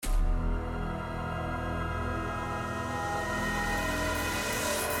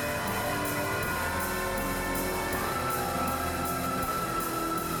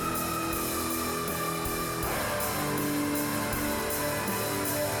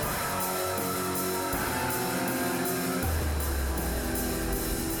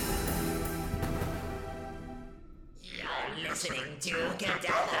listening to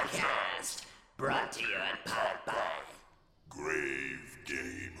Cadavercast, brought to you in part by Grave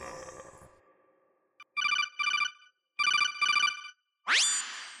Gamer.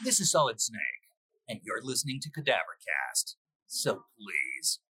 This is Solid Snake, and you're listening to Cadavercast. So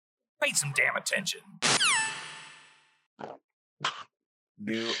please, pay some damn attention.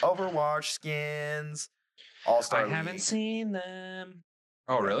 New Overwatch skins. All-Star I haven't League. seen them.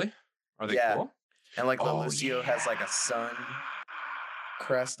 Oh, really? Are they cool? And like Oh, Lucio has like a sun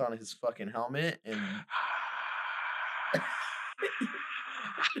crest on his fucking helmet, and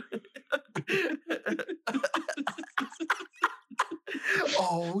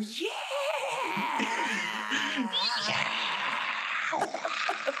oh yeah.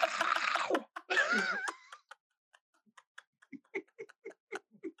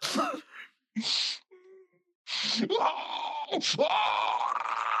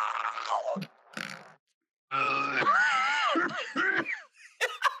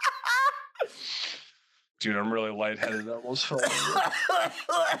 Dude, I'm really lightheaded. I almost fell over.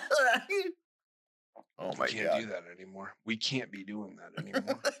 Oh my We can't god. do that anymore. We can't be doing that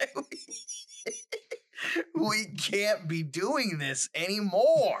anymore. We can't be doing this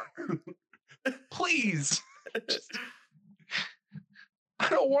anymore. Please. I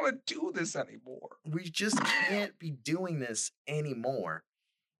don't want to do this anymore. We just can't be doing this anymore.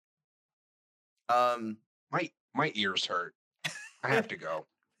 My ears hurt. I have to go.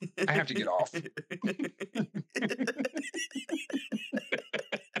 I have to get off.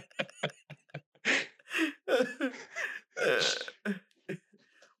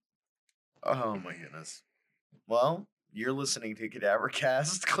 Oh my goodness. Well, you're listening to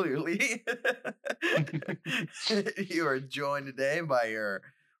Cadavercast, clearly. You are joined today by your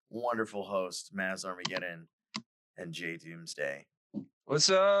wonderful host, Maz Armageddon and J-Doomsday.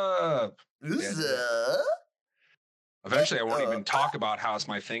 What's up? Who's Yeah. up? Eventually, I won't even talk about how it's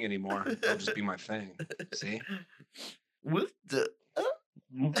my thing anymore. It'll just be my thing. See? What the?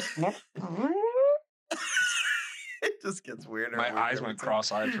 It just gets weirder. My and weirder eyes every went time.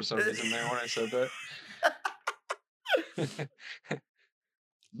 cross-eyed for some reason there when I said that.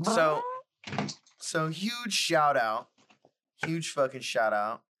 So huge fucking shout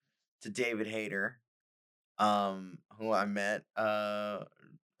out to David Hayter, who I met a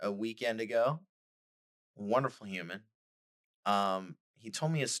weekend ago. Wonderful human. He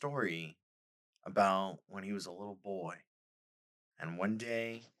told me a story about when he was a little boy, and one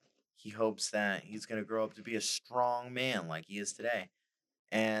day he hopes that he's gonna grow up to be a strong man like he is today.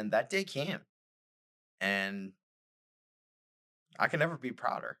 And that day came, and I can never be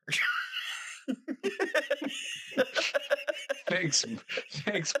prouder. Thanks,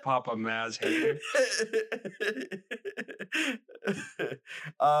 Papa Maz Hayter.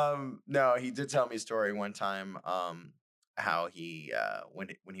 No, he did tell me a story one time. How he when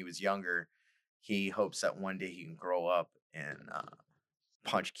he was younger, he hopes that one day he can grow up and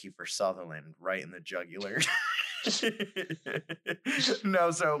punch Kiefer Sutherland right in the jugular.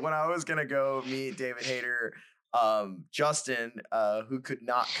 No, so when I was gonna go meet David Hayter, Justin, who could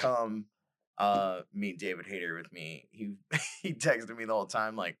not come meet David Hayter with me, he texted me the whole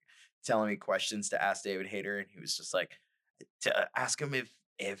time, like telling me questions to ask David Hayter, and he was just like, to ask him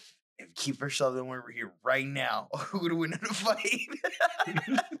if Kiefer Sutherland were here right now, who would win in a fight?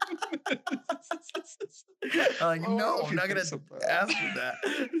 I'm like, no, I'm not gonna ask him that.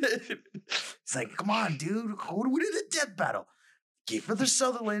 He's like, come on, dude, who would win in a death battle? Kiefer the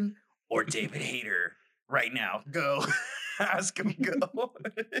Sutherland or David Hayter? Right now, go. Ask him, go.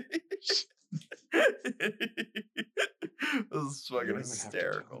 It was fucking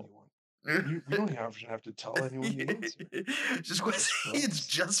hysterical. You don't have to tell anyone the answer. It's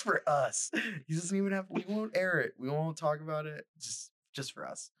just for us. He doesn't even have. We won't air it. We won't talk about it. Just for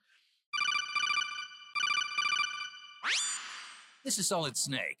us. This is Solid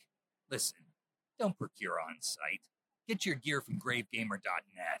Snake. Listen, don't procure on site. Get your gear from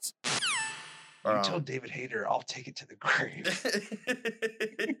gravegamer.net. You tell David Hayter, I'll take it to the grave.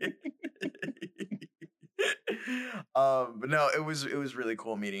 But no, it was really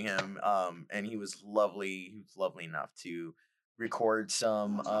cool meeting him. And he was lovely. He was lovely enough to record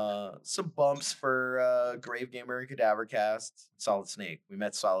some bumps for Grave Gamer and Cadavercast. Solid Snake. We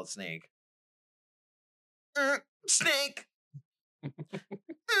met Solid Snake. Snake.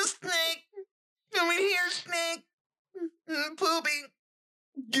 Snake. Come in here, Snake. Pooping.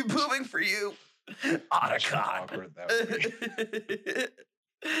 You pooping for you. Otacon.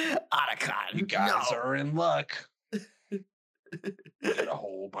 Otacon. You guys are in luck. Got a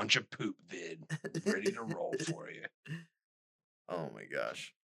whole bunch of poop vid ready to roll for you. Oh my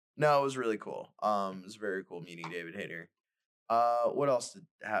gosh. No, it was really cool. It was very cool meeting David Hayter. What else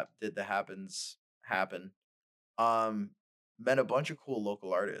did the happen? Met a bunch of cool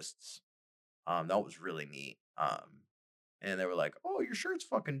local artists. That was really neat. And they were like, "Oh, your shirt's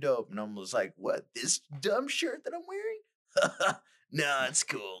fucking dope," and I was like, "What? This dumb shirt that I'm wearing? No, it's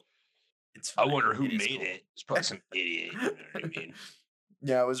cool. It's I fine. wonder who It is made cool." it. It's probably some idiot. You know what I mean?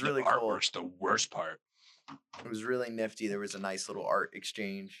 Yeah, it was The really cool. artwork's the worst part. It was really nifty. There was a nice little art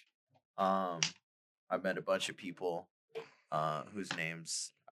exchange. I met a bunch of people whose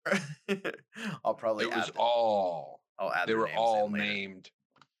names I'll probably It was add. I'll add they their were names all in later. named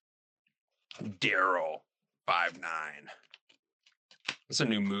Daryl 5'9". It's a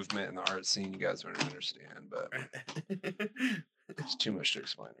new movement in the art scene you guys don't understand, but it's too much to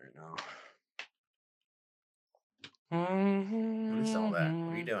explain right now. What is all that?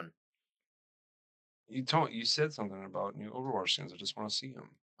 What are you doing? You said something about new Overwatch skins. I just want to see them.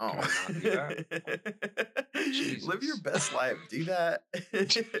 Oh, Can I not do that? live your Jesus. best life. Do that.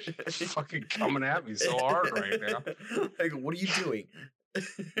 Fucking coming at me so hard right now. Like, what are you doing?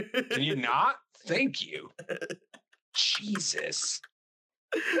 Can you not? Thank you. Jesus.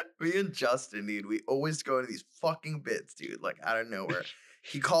 Me and Justin, dude, we always go into these fucking bits, dude, like out of nowhere.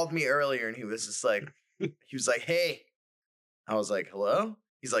 He called me earlier and he was just like, "Hey." I was like, "Hello?"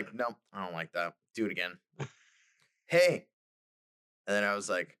 He's like, "No, I don't like that. Do it again." "Hey." And then I was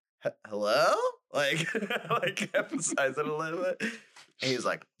like, "Hello?" Like, like emphasize it a little bit. And he was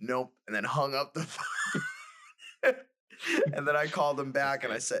like, "Nope." And then hung up the phone. And then I called him back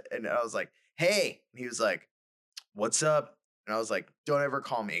and I was like, "Hey." And he was like, "What's up?" And I was like, "Don't ever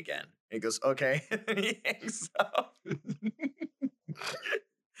call me again." And he goes, "Okay." And then he hangs up.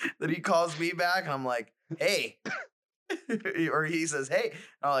 Then he calls me back and I'm like, "Hey." Or he says, "Hey." And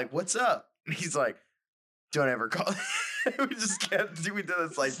I'm like, "What's up?" And he's like, "Don't ever call." We just kept we did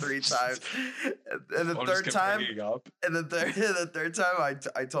this like 3 times. And the third time, the third time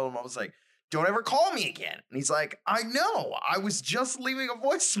I told him, I was like, "Don't ever call me again." And he's like, "I know. I was just leaving a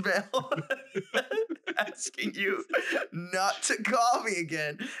voicemail asking you not to call me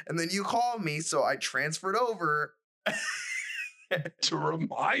again. And then you called me, so I transferred over To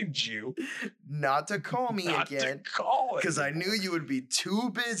remind you not to call me not again. to call it. Because I knew you would be too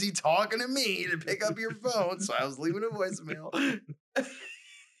busy talking to me to pick up your phone, so I was leaving a voicemail."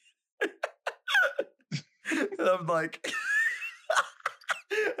 And I'm like,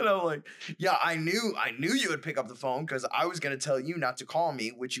 "Yeah, I knew you would pick up the phone because I was gonna tell you not to call me,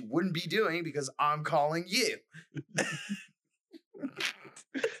 which you wouldn't be doing because I'm calling you."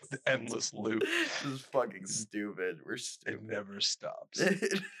 The endless loop. This is fucking stupid. We're stupid. It never stops.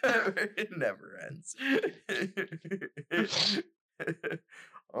 It never ends.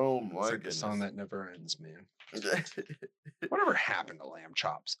 Oh my It's like goodness. the song that never ends, man. Whatever happened to Lamb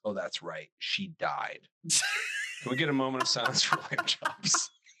Chops? Oh, that's right. She died. Can we get a moment of silence for Lamb Chops?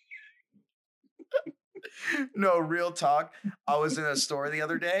 No, real talk. I was in a store the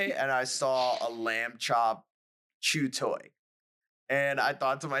other day and I saw a lamb chop chew toy. And I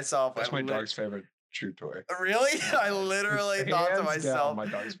thought to myself, That's my dog's favorite chew toy. Really? I literally thought to Hands myself down, my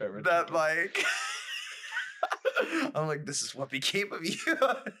dog's favorite that chew toy. like I'm like, this is what became of you.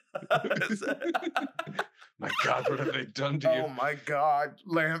 My God, what have they done to you? Oh my God,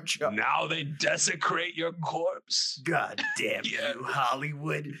 lamb chop. Now they desecrate your corpse. God damn Yeah. you,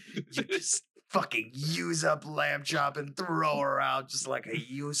 Hollywood. You just fucking use up lamb chop and throw her out just like a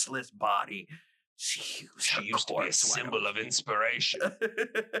useless body. She used to be a symbol of inspiration, of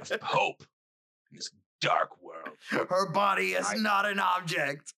hope in this dark world. Her body is not an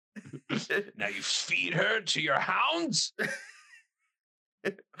object. Now you feed her to your hounds?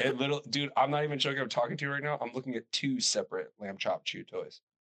 And little dude, I'm not even joking. I'm talking to you right now. I'm looking at 2 separate lamb chop chew toys.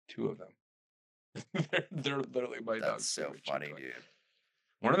 2 of them. they're literally my dog's. That's so funny, dude.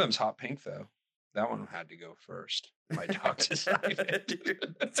 One of them's hot pink though. That one had to go first. My dog decided.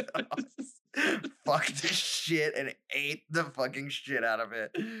 Fuck this shit and ate the fucking shit out of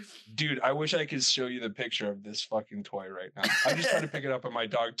it. Dude, I wish I could show you the picture of this fucking toy right now. I just tried to pick it up and my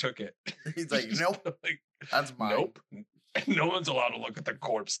dog took it. He's like, "Nope, like, that's mine." Nope. No one's allowed to look at the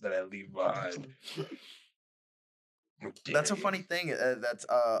corpse that I leave behind. That's a funny thing that's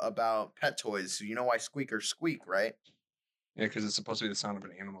about pet toys. You know why squeakers squeak, right? Yeah, because it's supposed to be the sound of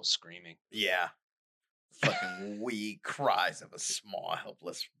an animal screaming. Yeah. Fucking wee cries of a small,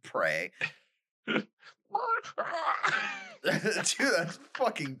 helpless prey. Dude, that's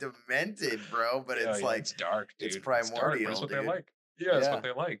fucking demented, bro. But it's like it's dark, dude. It's primordial. That's what dude. they like. Yeah, that's what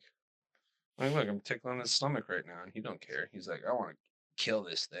they like. Like, look, I'm tickling his stomach right now, and he don't care. He's like, I want to kill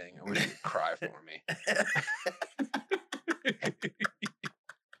this thing. I wish you would cry for me.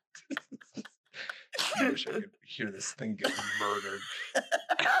 hear this thing get murdered.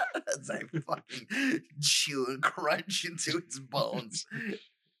 As I fucking chew and crunch into its bones.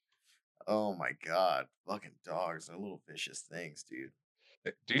 Oh my god. Fucking dogs are little vicious things, dude.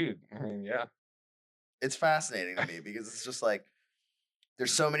 Dude, I mean, yeah. It's fascinating to me because it's just like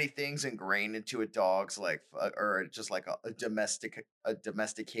there's so many things ingrained into a dog's like or just like a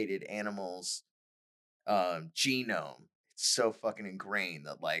domesticated animal's genome. It's so fucking ingrained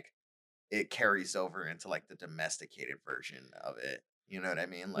that like it carries over into like the domesticated version of it. You know what I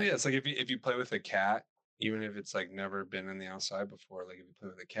mean? Like, yeah, it's like if you play with a cat, even if it's like never been in the outside before, like if you play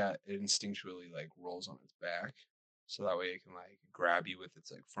with a cat, it instinctually like rolls on its back. So that way it can like grab you with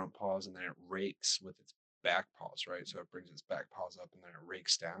its like front paws and then it rakes with its back paws, right? So it brings its back paws up and then it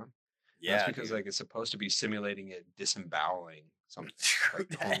rakes down. Yeah. That's because like it's supposed to be simulating it disemboweling something, like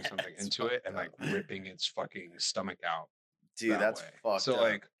pulling something into it and like ripping its fucking stomach out. Dude, that's fucked so up.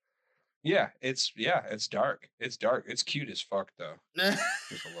 Like it's dark. It's dark. It's cute as fuck though.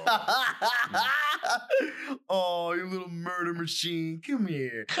 Just a little Oh, you little murder machine. Come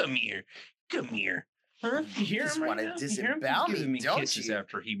here. Come here. Come here. Huh? You hear just him want right to now? disembowel He's giving me don't kisses you?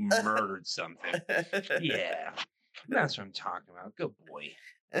 after he murdered something. Yeah. That's what I'm talking about. Good boy.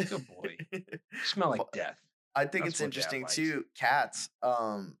 Good boy. Smell like death. I think it's interesting too. Cats,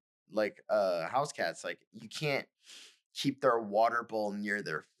 like house cats, like you can't keep their water bowl near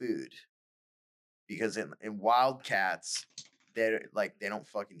their food because in wild cats, they don't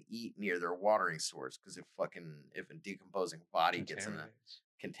fucking eat near their watering source because if a decomposing body gets in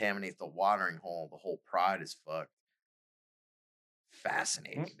contaminates the watering hole, the whole pride is fucked.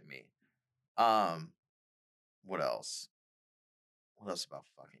 Fascinating to me. What else? What else about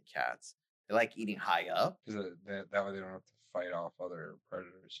fucking cats? They like eating high up. Because that way they don't have to fight off other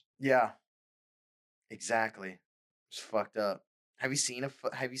predators. Yeah. Exactly. It's fucked up. Have you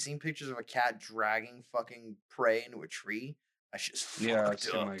seen pictures of a cat dragging fucking prey into a tree? That's just fucked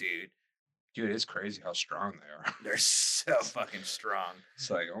up, like, dude. Dude, it's crazy how strong they are. They're so fucking strong. It's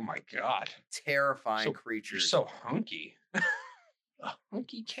like, oh my god. Terrifying creatures. You're so hunky. A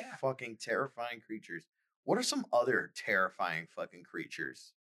hunky cat. Fucking terrifying creatures. What are some other terrifying fucking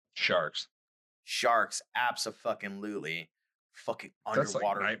creatures? Sharks. Sharks, abso-fucking-lutely. Fucking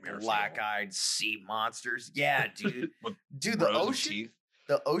underwater, like black-eyed sea monsters. Yeah, dude. Dude,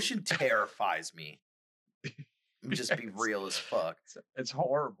 the ocean terrifies me. Just be real as fuck. It's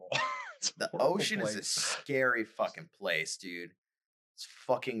horrible. The ocean is a scary fucking place, dude. It's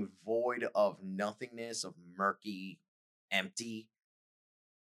fucking void of nothingness, of murky, empty.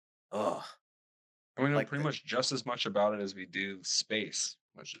 Ugh. I mean, we know pretty much just as much about it as we do space,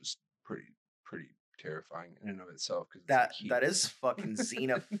 which is pretty terrifying in and of itself. That is fucking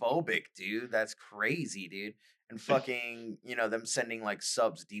xenophobic, dude. That's crazy, dude. And fucking, them sending like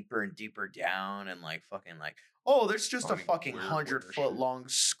subs deeper and deeper down and like fucking like, oh, there's just a fucking 100-foot long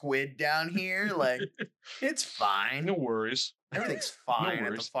squid down here. Like, it's fine. No worries. Everything's fine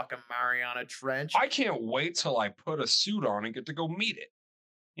at the fucking Mariana Trench. I can't wait till I put a suit on and get to go meet it.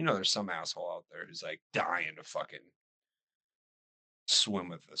 There's some asshole out there who's like dying to fucking swim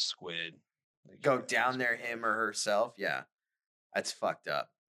with a squid. Like, go down there, him or herself. Yeah. That's fucked up.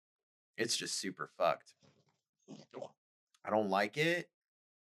 It's just super fucked. I don't like it.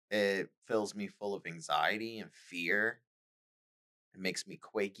 It fills me full of anxiety and fear. It makes me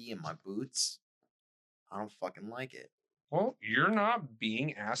quaky in my boots. I don't fucking like it. Well, you're not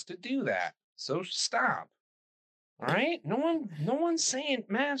being asked to do that. So stop. All right? No one's saying,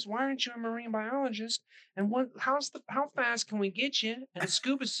 Maz, why aren't you a marine biologist? And how fast can we get you in a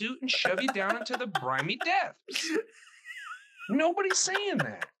scuba suit and shove you down into the briny depths? Nobody's saying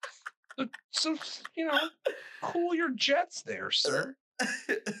that. So cool your jets there, sir.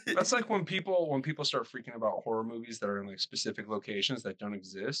 That's like when people start freaking about horror movies that are in like specific locations that don't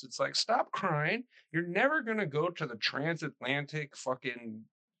exist. It's like, stop crying. You're never gonna go to the transatlantic fucking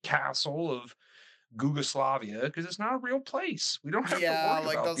castle of Yugoslavia because it's not a real place. We don't have to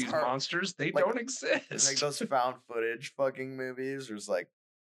worry about these monsters. They don't exist. Like those found footage fucking movies. There's like,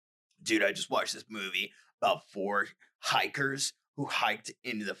 dude, I just watched this movie about 4 hikers who hiked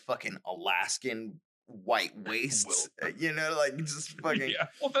into the fucking Alaskan white wastes. Like just fucking. Yeah,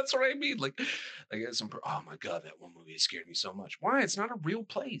 well, that's what I mean. Like oh my god, that one movie scared me so much. Why? It's not a real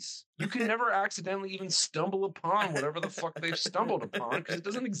place. You can never accidentally even stumble upon whatever the fuck they've stumbled upon because it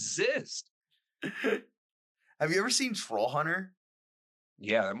doesn't exist. Have you ever seen Troll Hunter?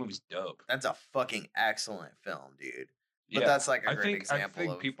 Yeah, that movie's dope. That's a fucking excellent film, dude. But that's like a great example. I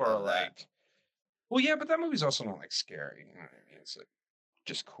think people are like, well, yeah, but that movie's also not like scary. You know what I mean? It's like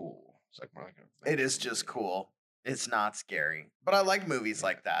just cool. It's like more like it is just cool. It's not scary. But I like movies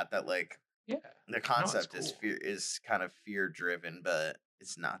like that like Yeah. The concept is cool. kind of fear driven, but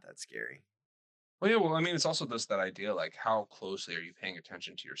it's not that scary. Well, yeah. Well, I mean, it's also that idea, like, how closely are you paying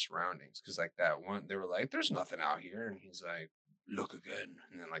attention to your surroundings? Because, like, that one, they were like, "There's nothing out here," and he's like, "Look again,"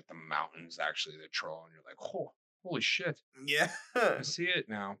 and then like the mountain's actually the troll, and you're like, "Oh, holy shit! Yeah. I see it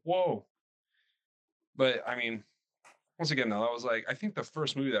now. Whoa!" But I mean, once again, though, that was like, I think the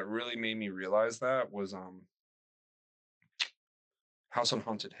first movie that really made me realize that was House on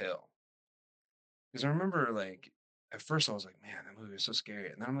Haunted Hill. Because I remember, like, at first I was like, "Man, that movie was so scary,"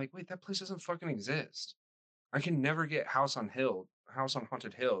 and then I'm like, "Wait, that place doesn't fucking exist. I can never get House on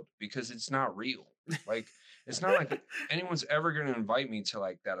Haunted Hill because it's not real. Like, it's not like anyone's ever going to invite me to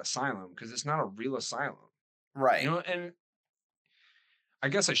like that asylum because it's not a real asylum, Right. you know." And I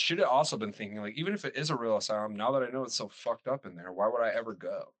guess I should have also been thinking, like, even if it is a real asylum, now that I know it's so fucked up in there, why would I ever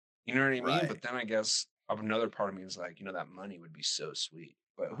go? You know what I mean? Right. But then I guess another part of me is like, that money would be so sweet.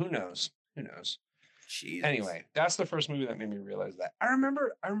 But who knows? Who knows? Jesus. Anyway, that's the first movie that made me realize that. I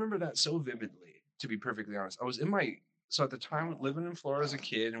remember that so vividly, to be perfectly honest. I was so at the time living in Florida as a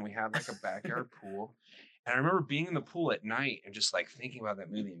kid, and we had like a backyard pool. And I remember being in the pool at night and just like thinking about that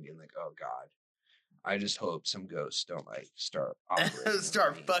movie and being like, "Oh God, I just hope some ghosts don't like start operating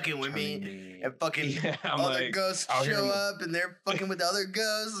start me, fucking with me, and fucking Yeah, I'm other like, ghosts out here show in the- up and they're fucking with the other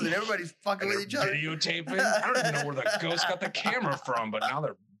ghosts and everybody's fucking and with they're each other. videotaping. I don't even know where the ghost got the camera from, but now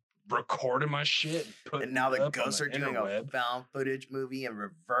they're recording my shit And now the up on ghosts are doing interweb. a found footage movie in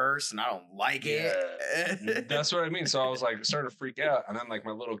reverse, and I don't like Yeah, it. that's what I mean. So I was like, started to freak out, and then like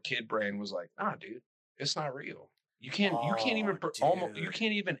my little kid brain was like, "Nah, dude, it's not real. You can't even you Dude.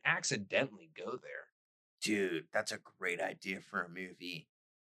 can't even accidentally go there." Dude, that's a great idea for a movie.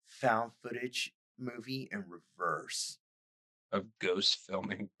 Found footage movie in reverse. Of ghosts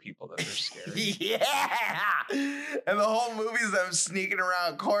filming people that they're scared. Yeah! And the whole movie's them sneaking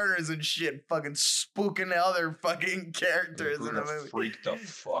around corners and shit, fucking spooking the other fucking characters We're in the gonna movie. freak the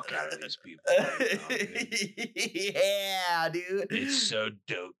fuck out of these people right now, dude. Yeah, dude. It's so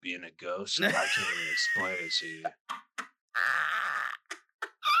dope being a ghost. I can't even explain it to you.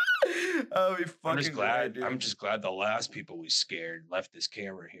 Oh, be fucking I'm just glad. great, dude. I'm just glad the last people we scared left this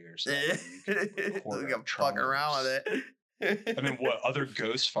camera here, so that we can record We our can fuck around with traumas. it. And then what? Other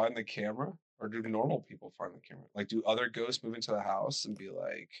ghosts find the camera, or do normal people find the camera? Like, do other ghosts move into the house and be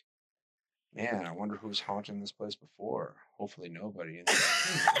like, "Man, I wonder who's haunting this place before? Hopefully nobody." And Did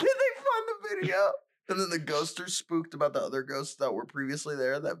they find the video? And then the ghosts are spooked about the other ghosts that were previously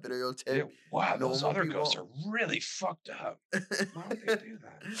there. That videotape. yeah, wow, those normal other people. ghosts are really fucked up. Why would they do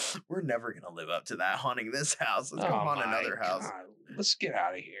that? We're never gonna live up to that haunting this house. Let's go haunt my another house. God. Let's get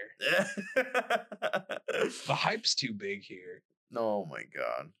out of here. The hype's too big here. Oh my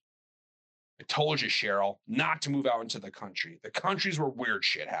god. I told you, Cheryl, not to move out into the country. The country's where weird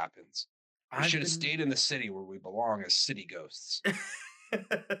shit happens. We should have stayed in the city where we belong as city ghosts.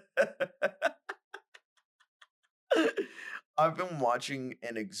 I've been watching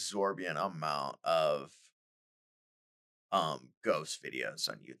an exorbitant amount of ghost videos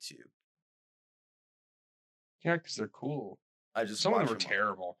on YouTube. Yeah, because they're cool. I just Some of watch them are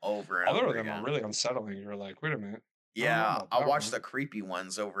terrible. over and Other over of them again. are really unsettling. You're like, wait a minute. Yeah, about I that watch one. the creepy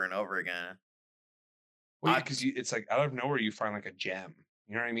ones over and over again. Well, because it's like out of nowhere you find like a gem.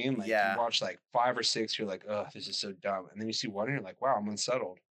 You know what I mean? Like Yeah. you watch like 5 or 6, you're like, oh, this is so dumb. And then you see one and you're like, wow, I'm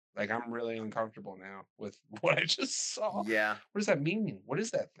unsettled. Like I'm really uncomfortable now with what I just saw. Yeah. What does that mean? What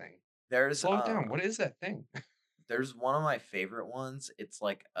is that thing? There's Slow it down. What is that thing? there's one of my favorite ones. It's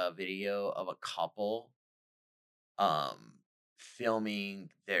like a video of a couple filming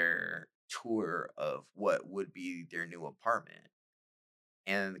their tour of what would be their new apartment.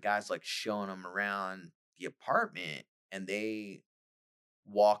 And the guy's like showing them around the apartment, and they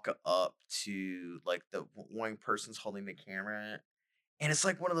walk up to like the one person's holding the camera, and it's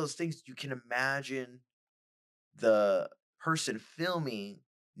like one of those things you can imagine the person filming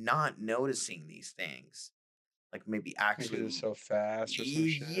not noticing these things, like maybe actually Because it's so fast or some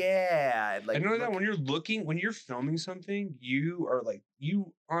shit. yeah, like I know that look- when you're filming something, you are like you're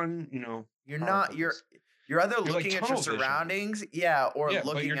how do I not put you're this? you're either You're, like, looking at your tunnel vision. surroundings, yeah, or Yeah,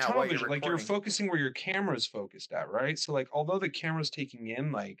 but looking you're at tunnel what you're vision, recording. like you're focusing where your camera is focused at, right? So like although the camera's taking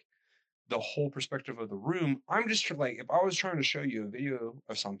in like the whole perspective of the room, I'm just like, if I was trying to show you a video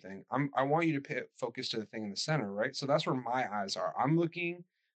of something, I want you to focus to the thing in the center, right? So that's where my eyes are. I'm looking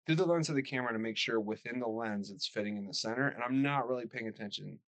through the lens of the camera to make sure within the lens it's fitting in the center, and I'm not really paying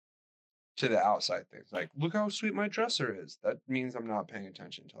attention to the outside things. Like, look how sweet my dresser is. That means I'm not paying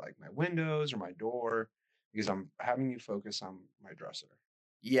attention to like my windows or my door because I'm having you focus on my dresser,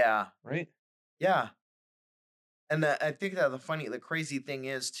 Yeah, right? yeah. And I think that the crazy thing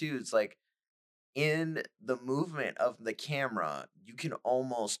is too, it's like in the movement of the camera, you can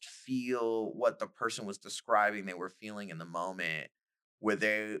almost feel what the person was describing they were feeling in the moment, where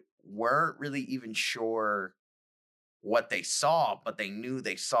they weren't really even sure what they saw, but they knew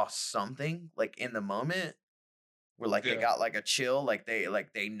they saw something like in the moment where like they Yeah. got like a chill, like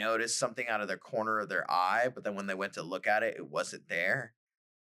they noticed something out of their corner of their eye, but then when they went to look at it, it wasn't there.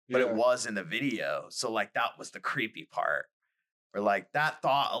 But it Yeah. was in the video. So like that was the creepy part. Or like that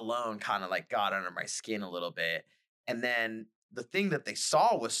thought alone kind of like got under my skin a little bit. And then the thing that they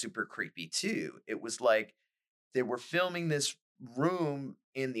saw was super creepy too. It was like they were filming this room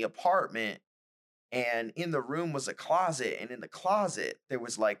in the apartment, and in the room was a closet, and in the closet there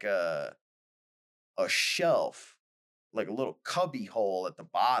was like a shelf, like a little cubby hole at the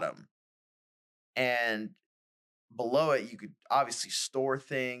bottom. And below it you could obviously store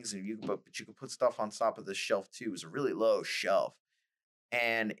things, and but you could put stuff on top of the shelf too. It was a really low shelf,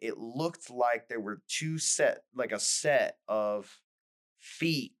 and it looked like there were a set of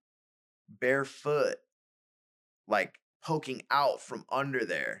feet barefoot, like poking out from under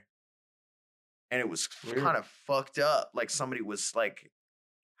there. And it was Weird. kind of fucked up. Like somebody was like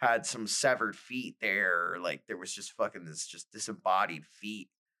had some severed feet there. Or like there was just fucking this just disembodied feet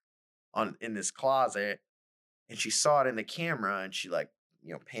on in this closet. And she saw it in the camera, and she like,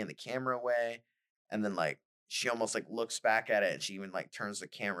 panned the camera away. And then like she almost like looks back at it, and she even like turns the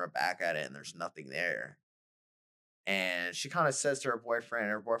camera back at it, and there's nothing there. And she kind of says to her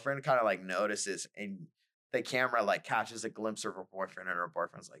boyfriend kind of like notices, and the camera like catches a glimpse of her boyfriend, and her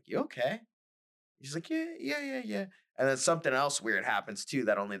boyfriend's like, "You okay?" She's like, "Yeah, yeah, yeah, yeah." And then something else weird happens too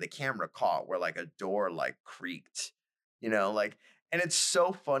that only the camera caught, where like a door like creaked, like, and it's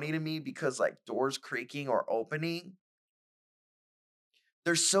so funny to me because like doors creaking or opening,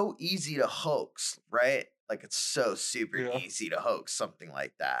 they're so easy to hoax, right? Like it's so super Yeah. easy to hoax something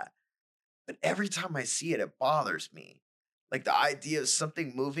like that. But every time I see it, it bothers me. Like the idea of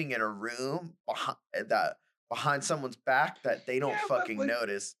something moving in a room behind someone's back that they don't Yeah, but fucking like,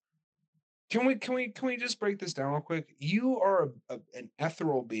 notice. can we just break this down real quick? You are an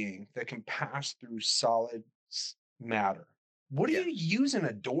ethereal being that can pass through solid matter. What are Yeah, you using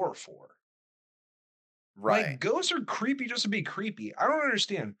a door for? right, Like ghosts are creepy just to be creepy. I don't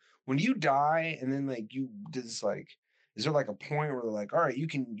understand. When you die and then like you does like is there like a point where they're like, all right, you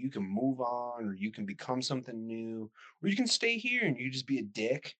can move on, or you can become something new, or you can stay here and you just be a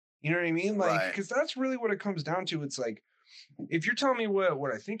dick. You know what I mean? Like, right, because that's really what it comes down to. It's like if you're telling me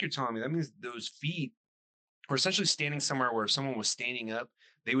what I think you're telling me, that means those feet were essentially standing somewhere where if someone was standing up,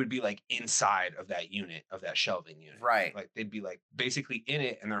 they would be like inside of that unit, of that shelving unit. right, Like they'd be like basically in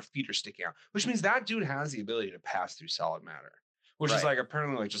it and their feet are sticking out, which means that dude has the ability to pass through solid matter, which is right. like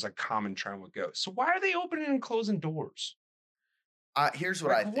apparently like just like common trend with ghosts. So why are they opening and closing doors? Here's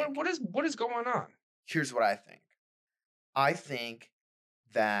what Like I think. what is going on? Here's what I think. I think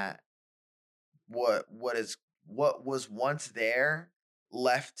that what was once there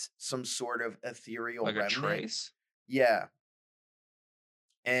left some sort of ethereal Like a remnant. trace? Yeah,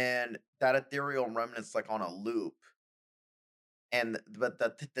 and that ethereal remnant's like on a loop. And but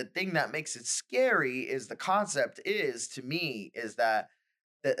the thing that makes it scary is the concept is to me is that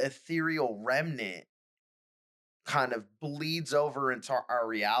the ethereal remnant kind of bleeds over into our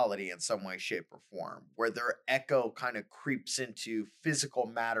reality in some way, shape, or form, where their echo kind of creeps into physical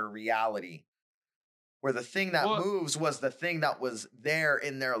matter reality, where the thing that Well, moves was the thing that was there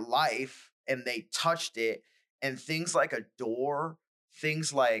in their life and they touched it. And things like a door,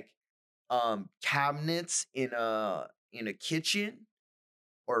 things like cabinets in a kitchen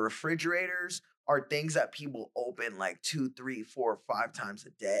or refrigerators are things that people open like 2, 3, 4, 5 times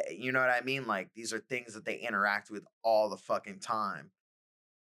a day. You know what I mean? Like these are things that they interact with all the fucking time.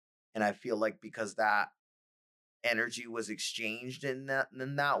 And I feel like because that energy was exchanged in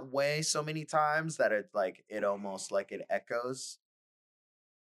that way so many times that it almost like it echoes.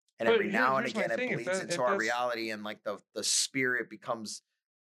 And but every now and here's my again it thing. bleeds into If our that's reality, and like the spirit becomes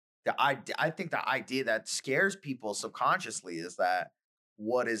I think the idea that scares people subconsciously is that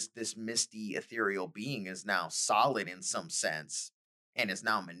what is this misty ethereal being is now solid in some sense, and is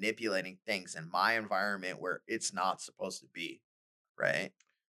now manipulating things in my environment where it's not supposed to be, right?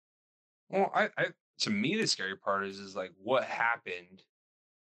 well, I to me the scary part is like what happened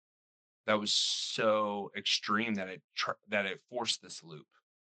that was so extreme that it forced this loop.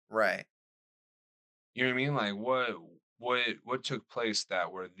 Right. You know what I mean? Like what took place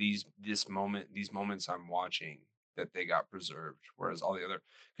that were these moments I'm watching that they got preserved, whereas all the other,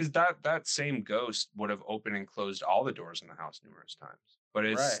 because that same ghost would have opened and closed all the doors in the house numerous times, but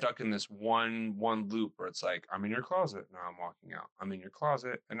it's Right. stuck in this one loop where it's like, I'm in your closet, now I'm walking out. I'm in your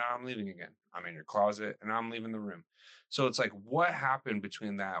closet, and now I'm leaving again. I'm in your closet, and now I'm leaving the room. So it's like, what happened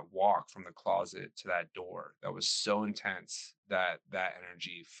between that walk from the closet to that door that was so intense that that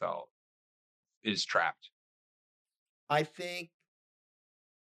energy felt is trapped? I think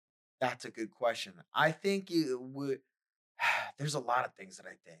that's a good question. I think it would. There's a lot of things that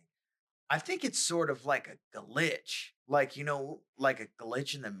I think. I think it's sort of like a glitch, like like a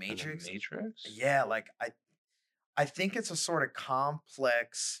glitch in the In the Matrix. Matrix? Yeah, like I think it's a sort of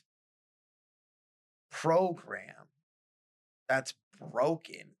complex program that's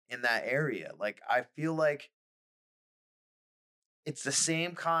broken in that area. Like I feel like it's the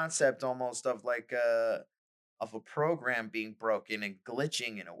same concept almost of a program being broken and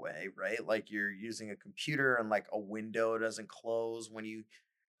glitching in a way, right? Like you're using a computer and like a window doesn't close when you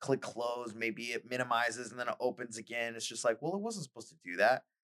click close, maybe it minimizes and then it opens again. It's just like, well, it wasn't supposed to do that.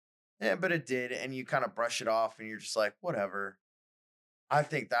 Yeah, but it did, and you kind of brush it off and you're just like, whatever. I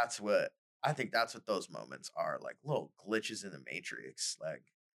think that's what I think that's what those moments are, like little glitches in the matrix. Like,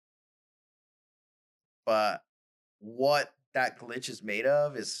 but what that glitch is made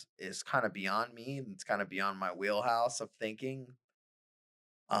of is kind of beyond me and it's kind of beyond my wheelhouse of thinking.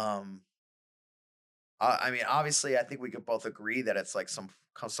 Um I mean, obviously I think we could both agree that it's like some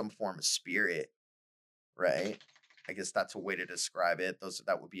form of spirit, right? I guess that's a way to describe it. Those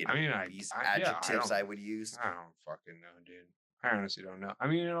that would be I mean, these yeah, adjectives I would use. I don't fucking know, dude. I honestly don't know. I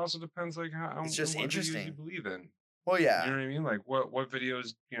mean, it also depends like how It's just what videos you interesting. believe in. Well, You know yeah. what I mean? Like what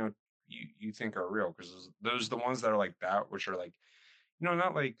videos, you think are real, because those the ones that are like that, which are like,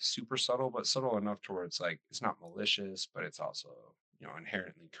 not like super subtle, but subtle enough to where it's like it's not malicious, but it's also,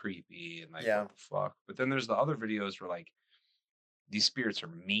 inherently creepy and like what Yeah. the fuck. But then there's the other videos where like these spirits are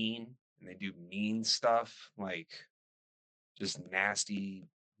mean and they do mean stuff, like just nasty,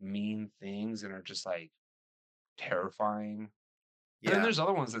 mean things, and are just like terrifying. And then Yeah. there's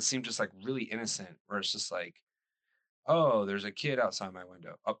other ones that seem just like really innocent, where it's just like, oh, there's a kid outside my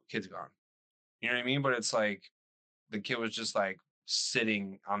window. Oh, kid's gone. You know what I mean? But it's like the kid was just like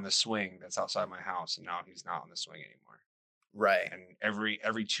sitting on the swing that's outside my house, and now he's not on the swing anymore. Right. And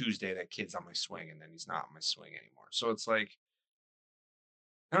every Tuesday that kid's on my swing, and then he's not on my swing anymore. So it's like,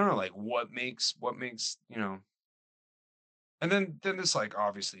 I don't know, like what makes, and then this like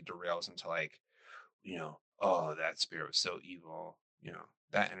obviously derails into like, oh, that spirit was so evil,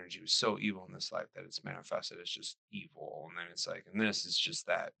 that energy was so evil in this life that it's manifested as just evil. And then it's like, and this is just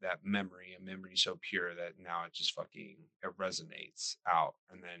that memory, a memory so pure that now it just fucking, it resonates out.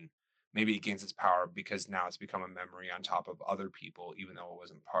 And then maybe it gains its power because now it's become a memory on top of other people, even though it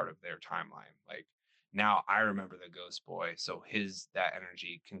wasn't part of their timeline. Like now I remember the ghost boy. So that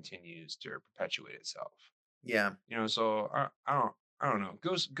energy continues to perpetuate itself. Yeah. So I don't know.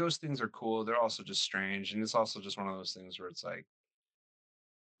 Ghost things are cool. They're also just strange, and it's also just one of those things where it's like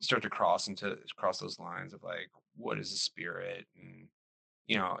you start to cross those lines of like, what is a spirit, and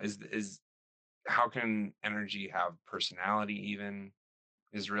is how can energy have personality? Even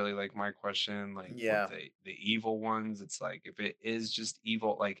is really like my question. Like with Yeah. the evil ones, it's like if it is just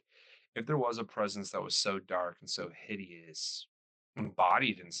evil, like if there was a presence that was so dark and so hideous,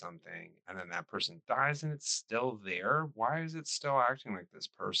 embodied in something, and then that person dies and it's still there, why is it still acting like this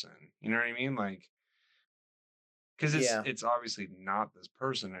person? You know what I mean? Like, because it's Yeah. it's obviously not this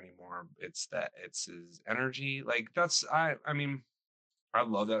person anymore. It's his energy. Like I mean, I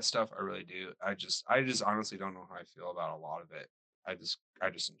love that stuff. I really do. I just honestly don't know how I feel about a lot of it. I just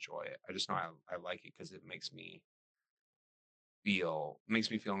enjoy it. I just know I like it because it makes me feel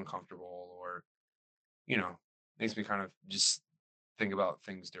uncomfortable, or you know makes me kind of just think about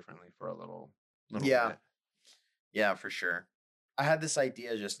things differently for a little Yeah. bit. Yeah, for sure. I had this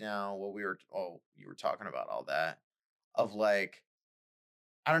idea just now while you were talking about all that of like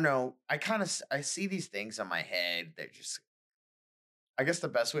I don't know, I see these things in my head that just I guess the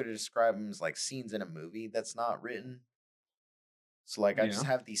best way to describe them is like scenes in a movie that's not written. So like I just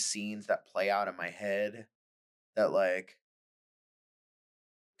Yeah. have these scenes that play out in my head that like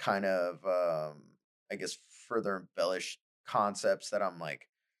kind of I guess further embellish concepts that I'm like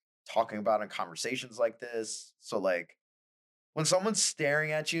talking about in conversations like this. So like when someone's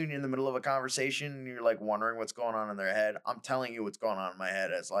staring at you and you're in the middle of a conversation and you're like wondering what's going on in their head, I'm telling you what's going on in my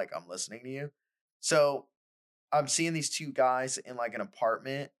head as like I'm listening to you. So I'm seeing these two guys in like an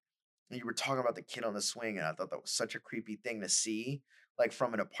apartment and you were talking about the kid on the swing and I thought that was such a creepy thing to see like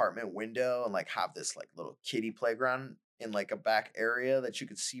from an apartment window and like have this like little kiddie playground in like a back area that you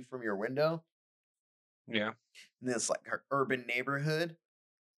could see from your window. Yeah. in this like urban neighborhood,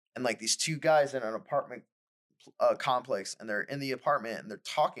 and like these two guys in an apartment complex, and they're in the apartment and they're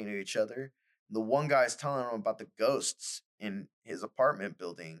talking to each other. The one guy's telling him about the ghosts in his apartment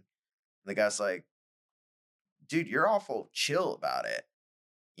building. And the guy's like, dude, you're awful chill about it,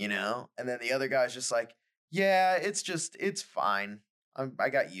 you know? And then the other guy's just like, yeah, it's fine. I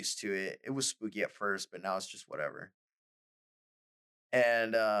got used to it. It was spooky at first, but now it's just whatever.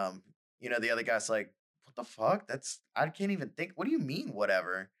 And, the other guy's like, what the fuck? I can't even think. What do you mean,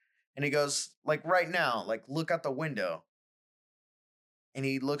 whatever? And he goes, like, right now, like, look out the window. And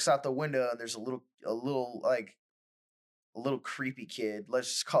he looks out the window, and there's a little creepy kid. Let's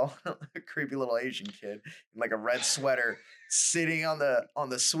just call him a creepy little Asian kid in like a red sweater sitting on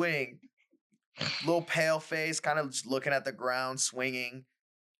the swing, little pale face, kind of just looking at the ground, swinging.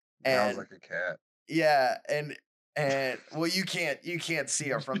 Sounds And like a cat. yeah, and well, you can't see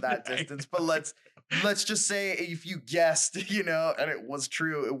her from that distance, but let's just say if you guessed, and it was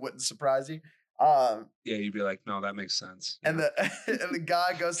true, it wouldn't surprise you. Yeah, you'd be like, no, that makes sense. And the and the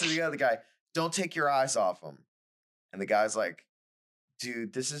guy goes to the other guy, don't take your eyes off him. And the guy's like,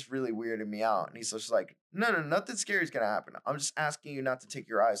 dude, this is really weirding me out. And he's just like, no, nothing scary is gonna happen. I'm just asking you not to take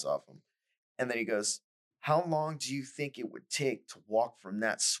your eyes off him. And then he goes, how long do you think it would take to walk from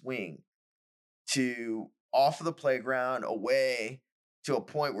that swing to off of the playground, away to a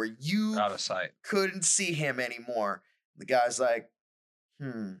point where you Out of sight. couldn't see him anymore? The guy's like,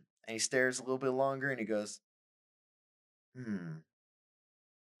 And he stares a little bit longer and he goes,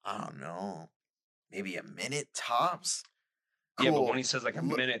 I don't know. Maybe a minute tops? Cool. Yeah, but when he says like a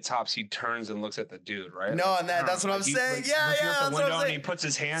minute tops, he turns and looks at the dude, right? No, like, and that's what I'm saying. Yeah, looking out that's the what window I'm and saying. he puts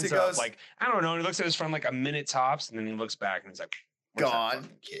his hands he up, goes, like, I don't know. And he looks at his friend like a minute tops, and then he looks back and he's like, "Where's that gone.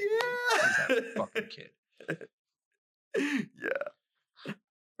 fucking kid? Yeah. Where's that fucking kid?" Yeah.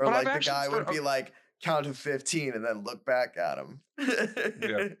 Or But I've like the actually guy would started- be like, count to 15 and then look back at him.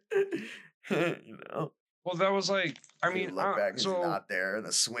 Well, that was like, I You mean, look back, he's so not there, and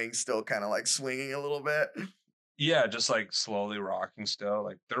the swing's still kind of like swinging a little bit. yeah, just like slowly rocking still.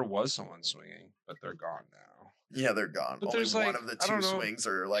 Like there was someone swinging, but they're gone now. Yeah, they're gone. But Only there's, one like, of the I don't two know. swings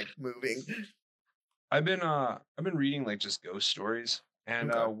are like moving. I've been reading like just ghost stories,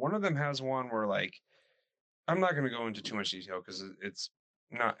 and Okay. one of them has one where like I'm not going to go into too much detail because it's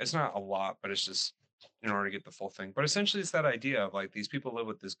not a lot, but it's just in order to get the full thing. But essentially, it's that idea of like these people live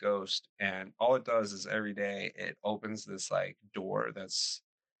with this ghost, and all it does is every day it opens this like door that's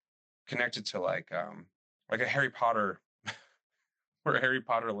connected to like a Harry Potter where Harry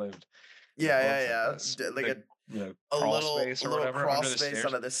Potter lived. Yeah. Like the a crawl little space or little whatever crawl under the space stairs.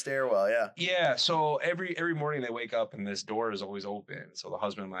 under the stairwell. Yeah. Yeah, so every morning they wake up and this door is always open. So the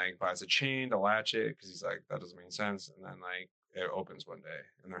husband like buys a chain to latch it because he's like, that doesn't make sense. And then like it opens one day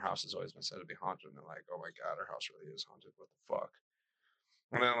and their house has always been said to be haunted. And they're like, oh my god, our house really is haunted. What the fuck?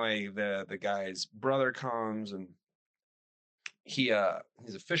 And then like the guy's brother comes and he's a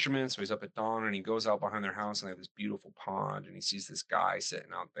fisherman, so he's up at dawn and he goes out behind their house and they have this beautiful pond and he sees this guy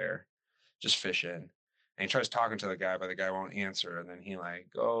sitting out there just fishing. And he tries talking to the guy, but the guy won't answer. And then he like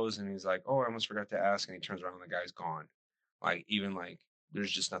goes and he's like, oh, I almost forgot to ask. And he turns around and the guy's gone. Like even like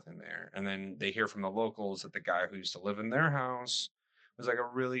there's just nothing there. And then they hear from the locals that the guy who used to live in their house was like a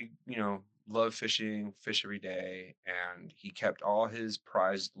really, love fishing, fish every day. And he kept all his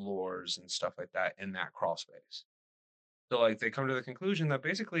prized lures and stuff like that in that crawl space. So like they come to the conclusion that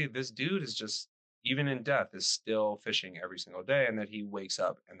basically this dude is just, even in death, is still fishing every single day, and that he wakes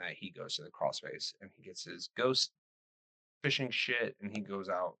up and that he goes to the crawl space and he gets his ghost fishing shit and he goes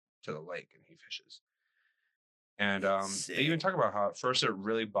out to the lake and he fishes. And they even talk about how at first it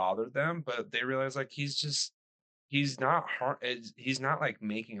really bothered them, but they realize like he's not he's not like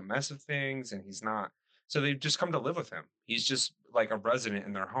making a mess of things, and he's not. So they've just come to live with him. He's just like a resident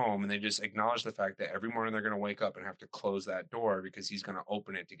in their home, and they just acknowledge the fact that every morning they're going to wake up and have to close that door because he's going to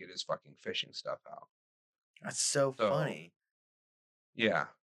open it to get his fucking fishing stuff out. That's so funny. Yeah.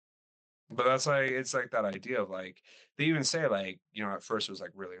 But that's like, it's like that idea of like, they even say like, at first it was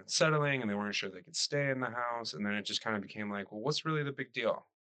like really unsettling and they weren't sure they could stay in the house. And then it just kind of became like, well, what's really the big deal?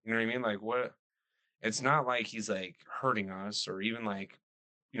 You know what I mean? Like what? It's not like he's like hurting us or even like,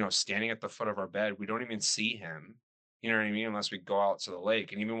 standing at the foot of our bed. We don't even see him. You know what I mean? Unless we go out to the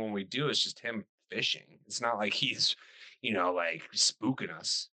lake. And even when we do, it's just him fishing. It's not like he's, like spooking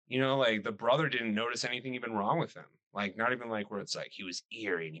us. Like the brother didn't notice anything even wrong with him. Like not even like where it's like he was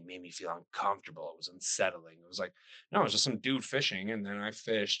eerie and he made me feel uncomfortable. It was unsettling. It was like, no, it was just some dude fishing. And then I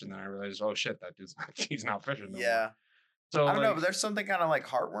fished and then I realized, oh shit, that dude's he's not fishing. Yeah. So I don't know, but there's something kind of like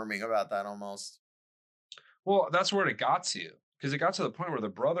heartwarming about that almost. Well, that's where it got to. because it got to the point where the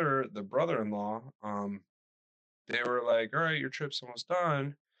brother-in-law, they were like, all right, your trip's almost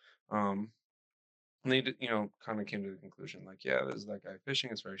done. And they, kind of came to the conclusion, like, yeah, there's that guy fishing.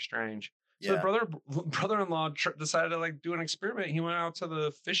 It's very strange. So Yeah. the brother-in-law decided to like do an experiment. He went out to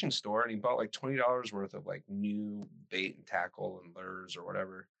the fishing store and he bought like $20 worth of like new bait and tackle and lures or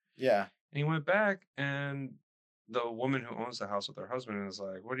whatever. Yeah. And he went back, and the woman who owns the house with her husband is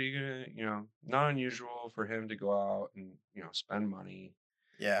like, what are you gonna, not unusual for him to go out and, spend money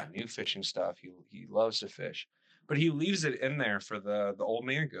Yeah. on new fishing stuff. He loves to fish. But he leaves it in there for the old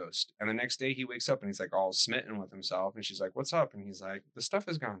man ghost. And the next day he wakes up and he's like all smitten with himself. And she's like, what's up? And he's like, the stuff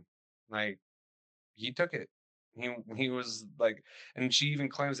is gone. Like, he took it. He was like, and she even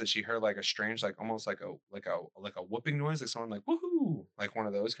claims that she heard like a strange, like almost like a whooping noise, like someone like woohoo, like one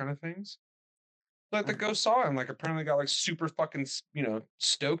of those kind of things. Like the ghost saw him, like apparently got like super fucking,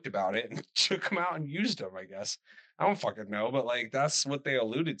 stoked about it and took him out and used him, I guess. I don't fucking know, but like that's what they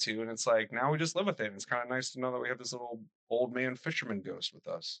alluded to. And it's like now we just live with it. And it's kind of nice to know that we have this little old man fisherman ghost with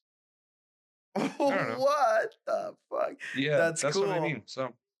us. don't know. What the fuck? Yeah, That's what I cool. mean.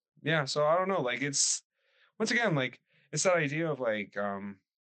 So yeah, so I don't know. Like it's once again, like it's that idea of like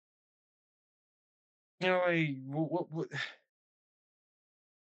like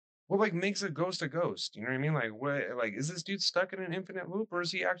what like makes a ghost? You know what I mean? Like what like is this dude stuck in an infinite loop, or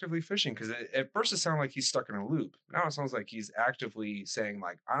is he actively fishing? Because at first it sounded like he's stuck in a loop. Now it sounds like he's actively saying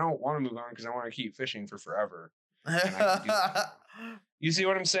like, I don't want to move on because I want to keep fishing for forever. And I can do that. You see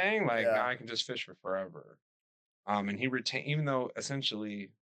what I'm saying? Like Yeah. now I can just fish for forever. And he retain, even though essentially,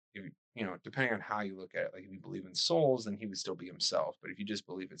 if, depending on how you look at it, like if you believe in souls, then he would still be himself. But if you just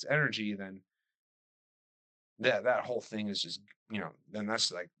believe it's energy, then that whole thing is just, then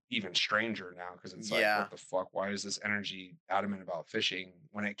that's like even stranger now, because it's like, Yeah. what the fuck? Why is this energy adamant about fishing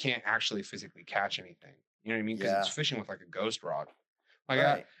when it can't actually physically catch anything? You know what I mean? Because it's Yeah. fishing with like a ghost rod. Like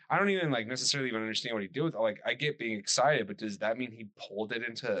Right. I don't even like necessarily even understand what he did with it. Like I get being excited, but does that mean he pulled it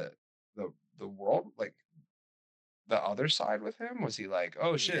into the world, like the other side with him? Was he like,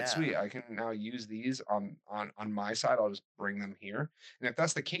 oh shit, Yeah. sweet, I can now use these on my side, I'll just bring them here? And if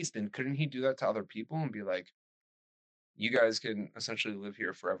that's the case, then couldn't he do that to other people and be like, you guys can essentially live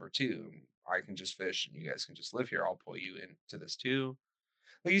here forever too. I can just fish and you guys can just live here. I'll pull you into this too.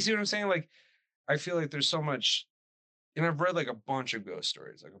 Like, you see what I'm saying? Like, I feel like there's so much, and I've read like a bunch of ghost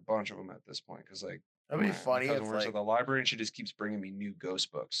stories, like a bunch of them at this point. Cause like, That'd be my funny cousin if works like at the library and she just keeps bringing me new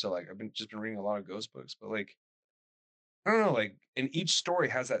ghost books. So like, I've been reading a lot of ghost books, but like, I don't know, like, and each story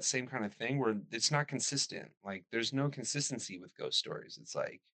has that same kind of thing where it's not consistent. Like, there's no consistency with ghost stories. It's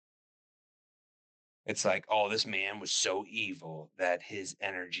like, oh, this man was so evil that his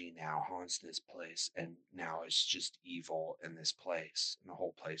energy now haunts this place, and now it's just evil in this place, and the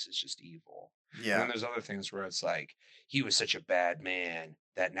whole place is just evil. And then yeah. there's other things where it's like, he was such a bad man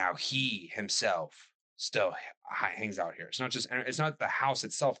that now he himself still hangs out here. It's not the house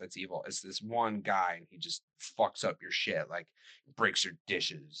itself that's evil. It's this one guy, and he just fucks up your shit, like breaks your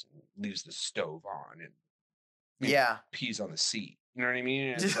dishes, and leaves the stove on, and Yeah. pees on the seat. You know what I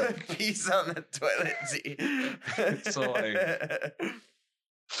mean? And it's like, Peace on the toilet seat. So, like,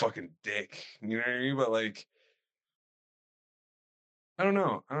 fucking dick. You know what I mean? But like, I don't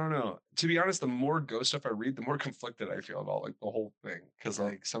know. To be honest, the more ghost stuff I read, the more conflicted I feel about like the whole thing. Because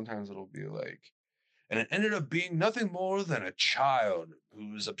like sometimes it'll be like, and it ended up being nothing more than a child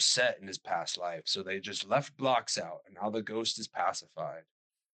who was upset in his past life, so they just left blocks out, and now the ghost is pacified.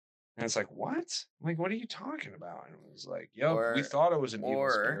 And it's like, what? Like, what are you talking about? And it was like, yep, we thought it was an evil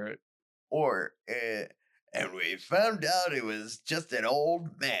spirit. And we found out it was just an old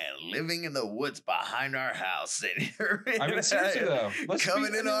man living in the woods behind our house. And I mean, seriously though,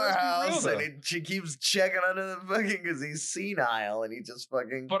 coming in our house, and she keeps checking under the fucking because he's senile and he just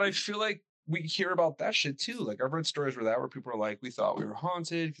fucking. But I feel like we hear about that shit too. Like I've read stories where people are like, we thought we were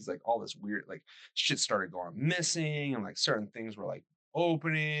haunted because like all this weird like shit started going missing, and like certain things were like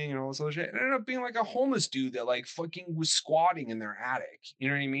opening and all this other shit. It ended up being like a homeless dude that like fucking was squatting in their attic. You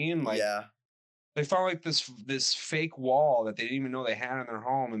know what I mean? Like, yeah. They found like this fake wall that they didn't even know they had in their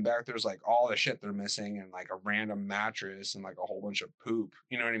home, and back there's like all the shit they're missing, and like a random mattress and like a whole bunch of poop.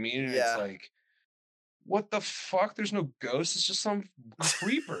 You know what I mean? And Yeah. it's like, what the fuck? There's no ghost. It's just some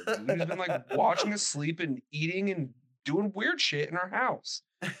creeper dude who's been like watching us sleep and eating and doing weird shit in our house.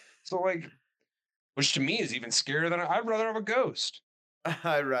 So like, which to me is even scarier than I'd rather have a ghost.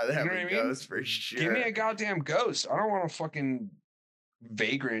 I'd rather have know what a I mean? ghost for sure. Give me a goddamn ghost. I don't want a fucking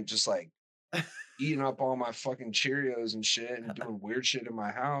vagrant just like eating up all my fucking Cheerios and shit and doing weird shit in my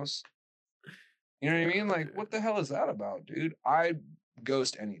house. You know what I mean? Like, what the hell is that about, dude? I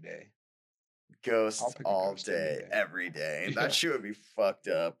ghost any day. Ghosts pick a all ghost any day, day. every day. Yeah. That shit would be fucked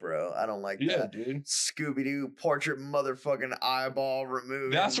up, bro. I don't like Yeah, that. dude. Scooby-Doo portrait motherfucking eyeball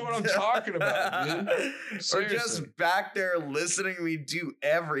removed. That's what I'm talking about, dude. Or Seriously. just back there listening to me do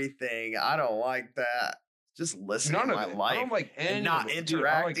everything. I don't like that. Just listening None to of my it. life I don't like any and not of it. Dude,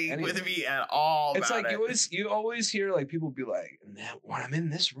 I don't like interacting any of with it. me at all. It's about like it. you always hear like people be like, "Man, when I'm in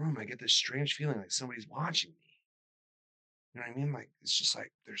this room, I get this strange feeling like somebody's watching me." You know what I mean? Like it's just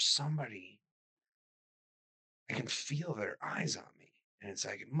like there's somebody. I can feel their eyes on me, and it's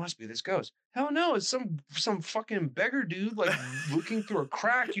like it must be this ghost. Hell no, it's some fucking beggar dude like looking through a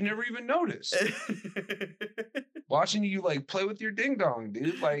crack you never even noticed. Watching you like play with your ding dong,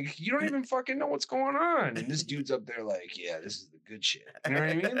 dude. Like you don't even fucking know what's going on, and this dude's up there like, yeah, this is the good shit. You know what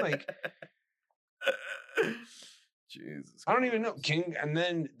I mean? Like. Jesus, I don't even know. And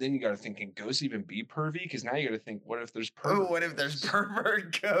then you got to think, can ghosts even be pervy? Because now you got to think, what if there's pervert? Oh, what if there's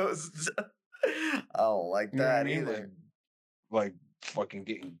pervert ghosts? I don't like You know what that I mean? either. Like fucking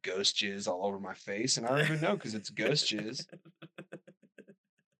getting ghost jizz all over my face, and I don't even know because it's ghost jizz.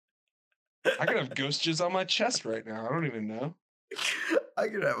 I could have ghost jizz on my chest right now. I don't even know. I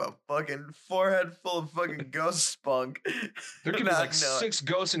could have a fucking forehead full of fucking ghost spunk. There could be like 6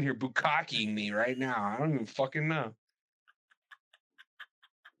 ghosts in here bukkakiing me right now. I don't even fucking know.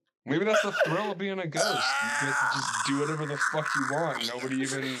 Maybe that's the thrill of being a ghost. You get to just do whatever the fuck you want. Nobody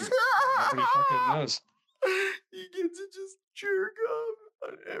fucking knows. You get to just jerk off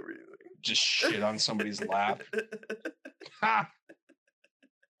on everything. Just shit on somebody's lap. Ha!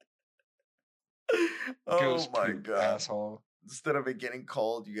 Oh Ghost my poop, god. asshole. Instead of it getting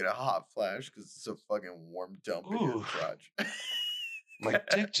cold, you get a hot flash because it's a fucking warm dump in your crotch. My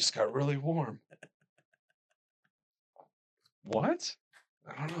dick just got really warm. What?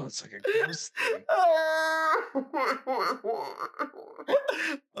 I don't know. It's like a ghost thing.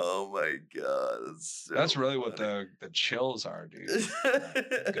 Oh my god. That's really what the chills are, dude.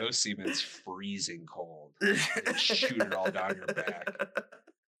 Ghost semen's freezing cold. You shoot it all down your back.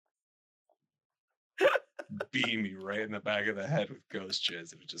 Beam you right in the back of the head with ghost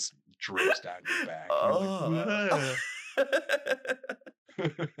jizz, and it just drips down your back. Oh.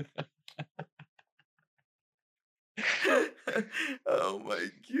 Oh my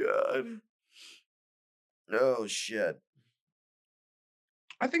god. Oh shit.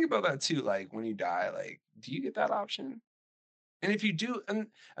 I think about that too. Like when you die, like, do you get that option? And if you do, and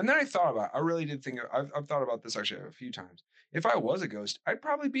then I thought about it. I really did think I've thought about this actually a few times. If I was a ghost, I'd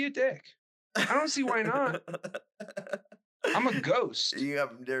probably be a dick. I don't see why not. I'm a ghost.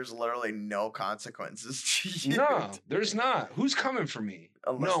 There's literally no consequences to you. No, there's not. Who's coming for me?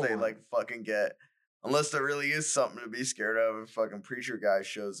 Unless no they one. like fucking unless there really is something to be scared of, and fucking preacher guy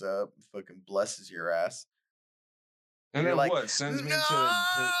shows up and fucking blesses your ass. And you're then like, what? Sends me no! to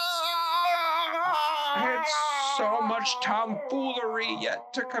I had so much tomfoolery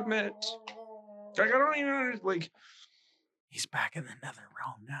yet to commit. Like I don't even like. He's back in the nether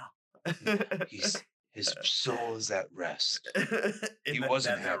realm now. His soul is at rest. He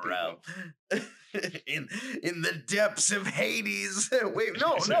wasn't happy in the depths of Hades. Wait,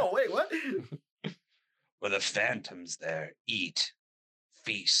 wait, what? Where the phantoms there eat,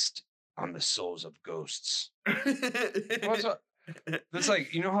 feast on the souls of ghosts. That's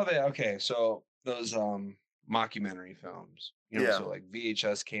like, you know how so those mockumentary films, so like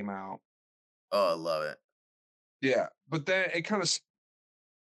VHS came out. Oh, I love it. Yeah, but then it kind of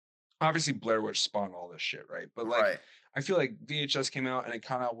obviously Blair Witch spawned all this shit, right? But like I feel like VHS came out and it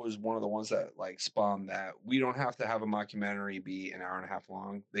kind of was one of the ones that like spawned that we don't have to have a mockumentary be an hour and a half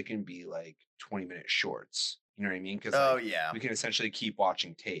long. They can be like 20-minute shorts. You know what I mean? Because we can essentially keep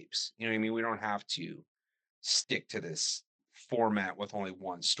watching tapes. You know what I mean? We don't have to stick to this format with only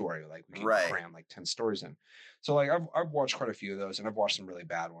one story. Like we can cram like 10 stories in. So like I've watched quite a few of those, and I've watched some really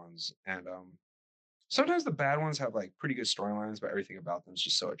bad ones. And sometimes the bad ones have like pretty good storylines, but everything about them is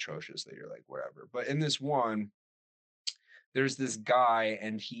just so atrocious that you're like, whatever. But in this one, there's this guy,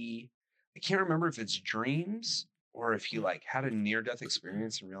 and I can't remember if it's dreams or if he like had a near-death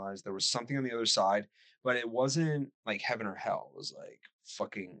experience and realized there was something on the other side, but it wasn't like heaven or hell. It was like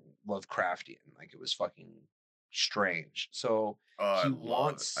fucking Lovecraftian. Like it was fucking strange. So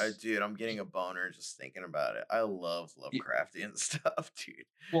dude, I'm getting a boner just thinking about it. I love Lovecraftian stuff, dude.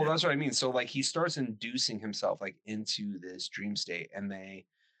 Well, that's what I mean. So like he starts inducing himself like into this dream state, and they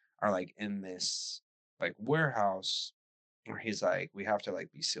are like in this like warehouse where he's like, we have to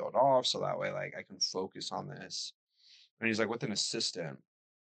like be sealed off so that way like I can focus on this. And he's like with an assistant,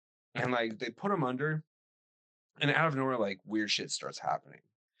 and like they put him under, and out of nowhere like weird shit starts happening.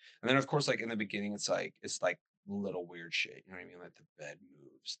 And then of course like in the beginning it's like little weird shit. You know what I mean? Like the bed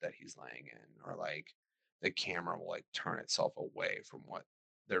moves that he's laying in, or like the camera will like turn itself away from what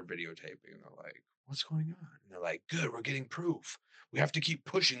they're videotaping. And they're like, what's going on? And they're like, good, we're getting proof. We have to keep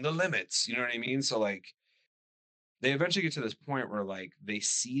pushing the limits. You know what I mean? So like they eventually get to this point where like they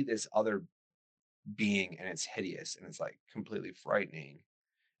see this other being and it's hideous and it's like completely frightening.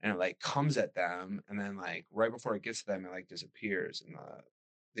 And it like comes at them, and then like right before it gets to them, it like disappears. And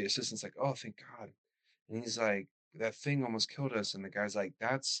the assistant's like, oh, thank God. And he's like, that thing almost killed us. And the guy's like,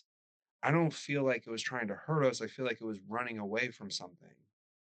 I don't feel like it was trying to hurt us. I feel like it was running away from something.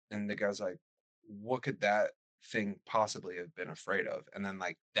 And the guy's like, what could that thing possibly have been afraid of? And then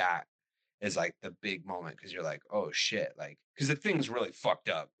like that is like the big moment, because you're like, oh shit, like, because the thing's really fucked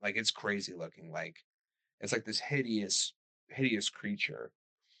up. Like it's crazy looking. Like it's like this hideous, hideous creature.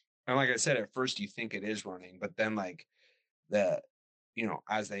 And like I said, at first you think it is running, but then like the,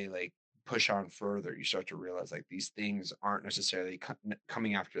 as they like push on further, you start to realize like these things aren't necessarily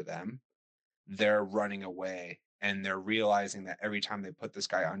coming after them. They're running away, and they're realizing that every time they put this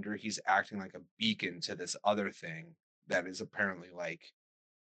guy under, he's acting like a beacon to this other thing that is apparently like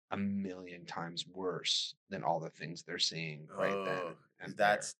a million times worse than all the things they're seeing right then and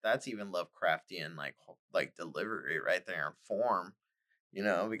there. That's even Lovecraftian like delivery right there in form,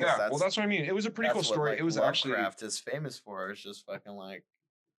 because Yeah, well, that's what I mean. It was a pretty cool what story. like It was actually Lovecraft is famous for. It's just fucking like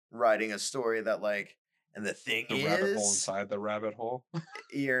writing a story that like, and the thing the rabbit hole inside the rabbit hole.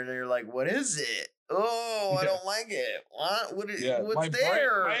 you're like, what is it? Oh, I Yeah. don't like it. Yeah, What's my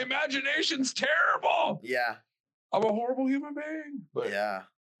there? my imagination's terrible. Yeah, I'm a horrible human being. But yeah,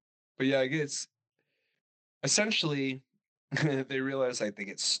 yeah, it gets essentially they realize like they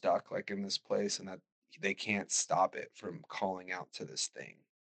get stuck like in this place, and that they can't stop it from calling out to this thing,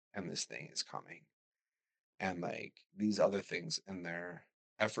 and this thing is coming. And like these other things in their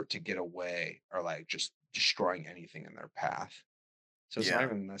effort to get away are like just destroying anything in their path. So it's not yeah.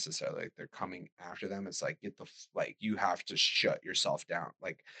 even necessarily like they're coming after them. It's like like you have to shut yourself down.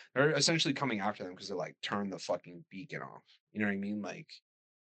 Like they're essentially coming after them because they're like, turn the fucking beacon off. You know what I mean? Like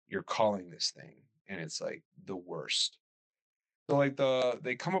you're calling this thing, and it's like the worst. So like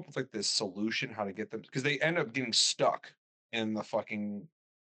they come up with like this solution how to get them, because they end up getting stuck in the fucking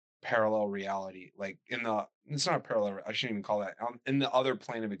parallel reality, like it's not a parallel, I shouldn't even call that, in the other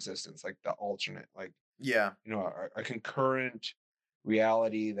plane of existence, like the alternate, like Yeah. a concurrent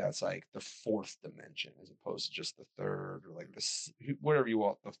reality that's like the fourth dimension as opposed to just the third, or like this, whatever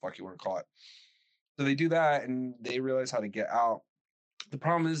the fuck you want to call it. So they do that, and they realize how to get out. The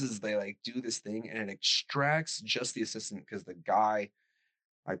problem is they like do this thing, and it extracts just the assistant, because the guy,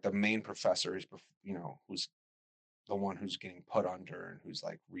 like the main professor, is who's the one who's getting put under and who's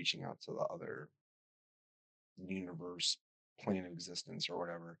like reaching out to the other universe, plane of existence, or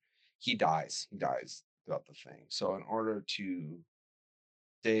whatever. He dies throughout the thing. So in order to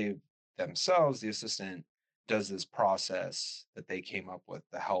save themselves, the assistant does this process that they came up with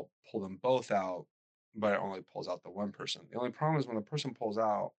to help pull them both out, but it only pulls out the one person. The only problem is when the person pulls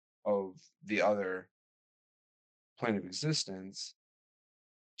out of the other plane of existence,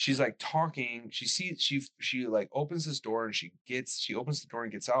 she's like talking, she like opens this door, and she opens the door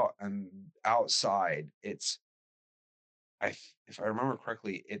and gets out, and outside it's, if I remember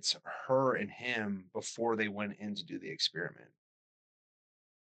correctly, it's her and him before they went in to do the experiment.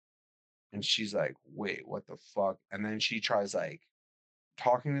 And she's like, wait, what the fuck? And then she tries like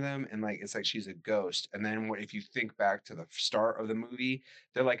talking to them, and like it's like she's a ghost. And then if you think back to the start of the movie,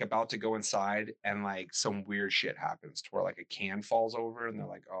 they're like about to go inside, and like some weird shit happens to where like a can falls over, and they're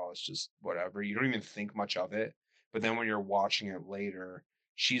like, oh, it's just whatever. You don't even think much of it. But then when you're watching it later,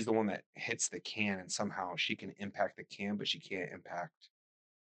 she's the one that hits the can, and somehow she can impact the can, but she can't impact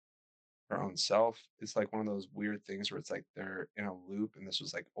her own self. It's like one of those weird things where it's like they're in a loop, and this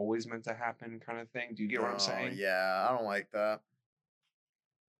was like always meant to happen kind of thing. Do you get what I'm saying? Yeah, I don't like that.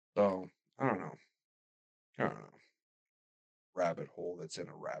 So I don't know. Rabbit hole that's in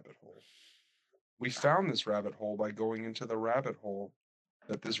a rabbit hole. We found this rabbit hole by going into the rabbit hole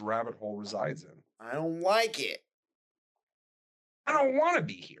that this rabbit hole resides in. I don't like it. I don't want to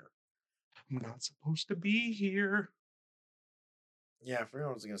be here. I'm not supposed to be here. Yeah, I forgot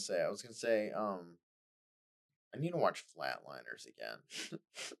what I was gonna say. I was gonna say, I need to watch Flatliners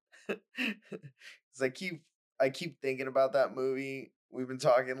again. Cause I keep thinking about that movie. We've been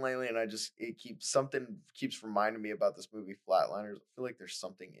talking lately, and something keeps reminding me about this movie, Flatliners. I feel like there's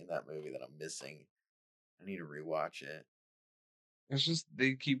something in that movie that I'm missing. I need to rewatch it. It's just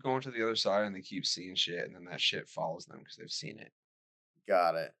they keep going to the other side, and they keep seeing shit, and then that shit follows them because they've seen it.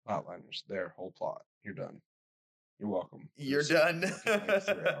 Got it. Outliners, their whole plot. You're done. You're welcome. You're done. Like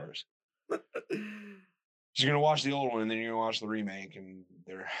 3 hours. You're gonna watch the old one, and then you're gonna watch the remake, and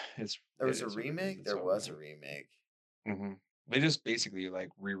There was a remake? There was a remake. Mm-hmm. They just basically like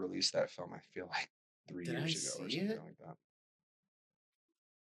re-released that film. I feel like 3 Did I years ago or see something it? like that.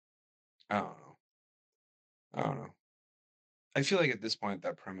 I don't know. I don't know. I feel like at this point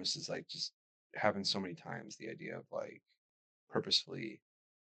that premise is like just having so many times the idea of like purposefully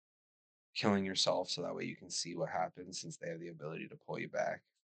killing yourself so that way you can see what happens since they have the ability to pull you back.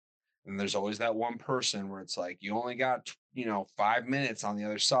 And there's always that one person where it's like you only got 5 minutes on the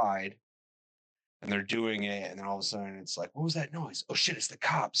other side, and they're doing it, and then all of a sudden it's like, what was that noise? Oh shit, it's the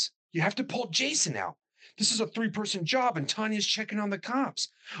cops. You have to pull Jason out. This is a 3-person job, and Tanya's checking on the cops.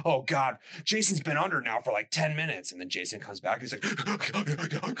 Oh God, Jason's been under now for like 10 minutes. And then Jason comes back, he's like,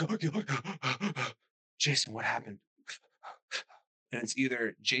 Jason, what happened? And it's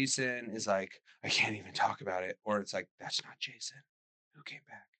either Jason is like, I can't even talk about it, or it's like, that's not Jason. Who came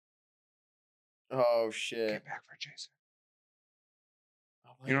back? Oh Came shit. back for Jason.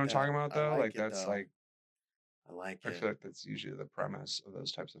 I You know what I'm that. talking about, I though? Like it, that's though. like, I like I it. feel like that's usually the premise of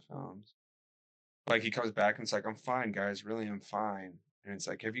those types of films. Like he comes back and it's like, I'm fine, guys. Really, I'm fine. And it's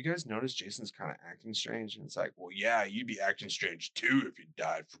like, have you guys noticed Jason's kind of acting strange? And it's like, well, yeah, you'd be acting strange too if you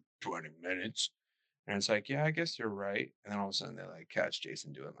died for 20 minutes. And it's like, yeah, I guess you're right. And then all of a sudden they like catch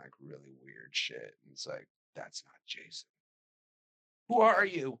Jason doing like really weird shit. And it's like, that's not Jason. Who are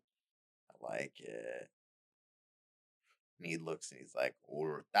you? I like it. And he looks and he's like,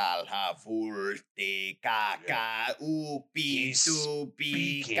 Urtalha furte kaka upi He's tupi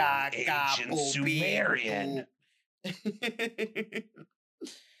speaking kaka ancient Sumerian.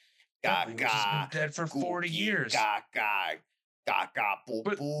 Language has been dead for 40 years.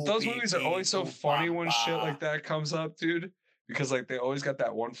 But those movies are always so funny when shit like that comes up, dude. Because like they always got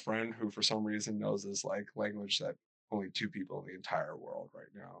that one friend who for some reason knows this like language that only 2 people in the entire world right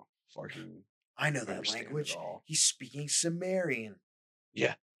now fucking I know that understand language. at all. He's speaking Sumerian.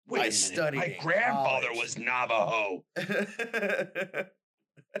 Yeah. Wait a minute. studied My in grandfather college. was Navajo.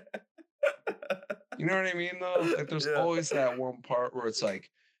 You know what I mean, though? Like, there's always that one part where it's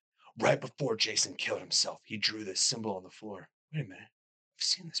like, right before Jason killed himself, he drew this symbol on the floor. Wait a minute. I've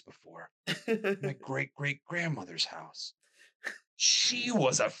seen this before. My great-great-grandmother's house. She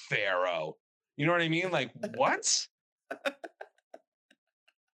was a pharaoh. You know what I mean? Like, what?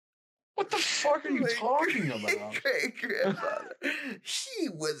 What the fuck are you talking about? Great-grandfather. He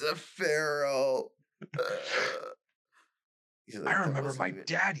was a pharaoh. I remember my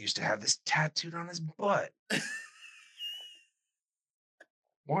dad used to have this tattooed on his butt.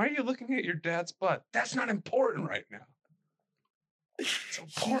 Why are you looking at your dad's butt? That's not important right now. What's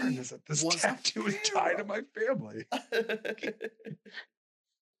important is that this tattoo is tied to my family.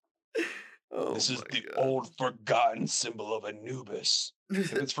 This is the old forgotten symbol of Anubis.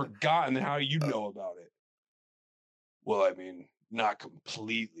 If it's forgotten, then how do you know about it? Well, I mean, not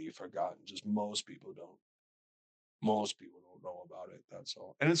completely forgotten. Just most people don't. Most people don't know about it. That's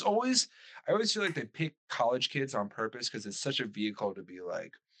all. And it's always, I always feel like they pick college kids on purpose because it's such a vehicle to be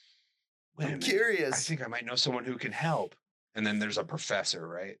like, wait a minute, curious. I think I might know someone who can help. And then there's a professor,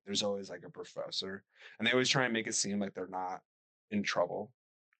 right? There's always like a professor. And they always try and make it seem like they're not in trouble.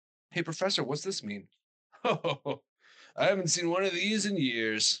 Hey, professor, what's this mean? Oh, I haven't seen one of these in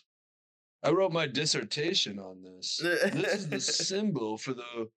years. I wrote my dissertation on this. This is the symbol for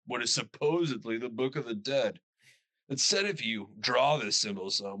what is supposedly the Book of the Dead. It said if you draw this symbol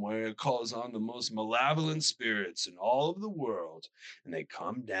somewhere, it calls on the most malevolent spirits in all of the world, and they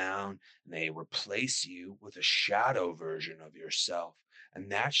come down and they replace you with a shadow version of yourself. And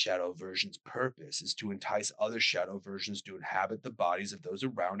that shadow version's purpose is to entice other shadow versions to inhabit the bodies of those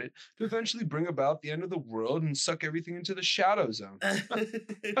around it to eventually bring about the end of the world and suck everything into the shadow zone.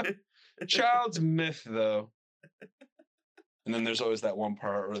 Child's myth, though. And then there's always that one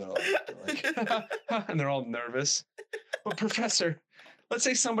part where they're like and they're all nervous. But professor, let's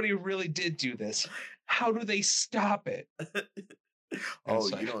say somebody really did do this. How do they stop it? Oh,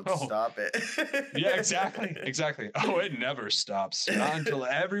 you don't stop it. Yeah, exactly. Oh, it never stops. Not until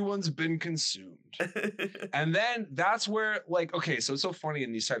everyone's been consumed. And then that's where, like, okay, so it's so funny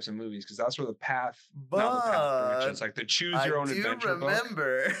in these types of movies because that's where the path, not the path branches, like the choose your own adventure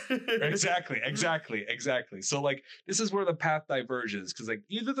remember. book. Exactly. So, like, this is where the path diverges because, like,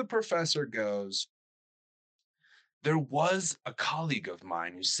 either the professor goes, there was a colleague of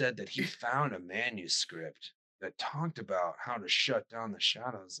mine who said that he found a manuscript that talked about how to shut down the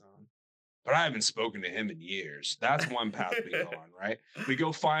shadow zone. But I haven't spoken to him in years. That's one path we go on, right? We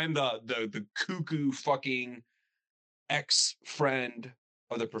go find the cuckoo fucking ex-friend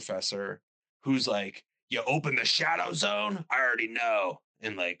of the professor who's like, you open the shadow zone? I already know.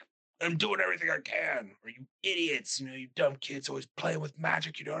 And like I'm doing everything I can. Or you idiots, you dumb kids always playing with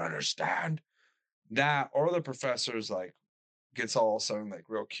magic you don't understand. That, or the professor's like, gets all of a sudden like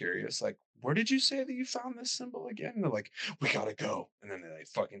real curious, like, where did you say that you found this symbol again? And they're like, we gotta go. And then they like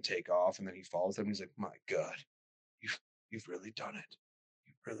fucking take off, and then he follows them. And he's like, my God, you've really done it.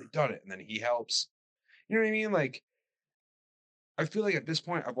 You've really done it. And then he helps. You know what I mean? Like, I feel like at this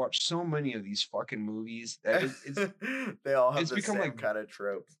point I've watched so many of these fucking movies that they all have it's the become same like, kind of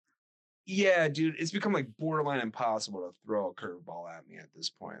tropes. yeah, dude, it's become like borderline impossible to throw a curveball at me at this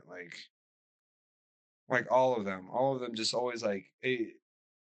point. Like all of them just always like,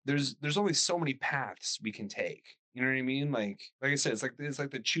 there's only so many paths we can take. You know what I mean? Like I said, it's like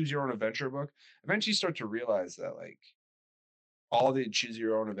the choose your own adventure book. Eventually you start to realize that like all the choose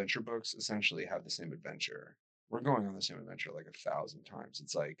your own adventure books essentially have the same adventure. We're going on the same adventure like 1,000 times.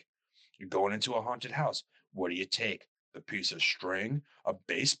 It's like, you're going into a haunted house. What do you take? The piece of string, a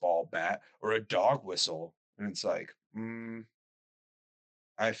baseball bat, or a dog whistle? And it's like,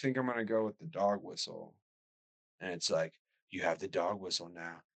 I think I'm gonna go with the dog whistle. And it's like, you have the dog whistle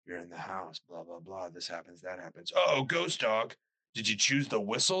now. You're in the house, blah, blah, blah. This happens, that happens. Oh, ghost dog. Did you choose the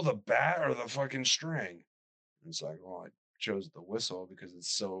whistle, the bat, or the fucking string? And it's like, well, I chose the whistle because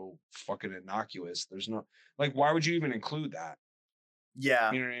it's so fucking innocuous. There's no, like, why would you even include that?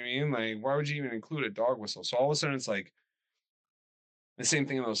 Yeah. You know what I mean? Like, why would you even include a dog whistle? So all of a sudden, it's like the same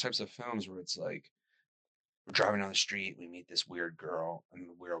thing in those types of films where it's like, we're driving down the street, we meet this weird girl, and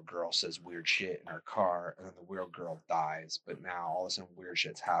the weird girl says weird shit in our car, and then the weird girl dies. But now all of a sudden, weird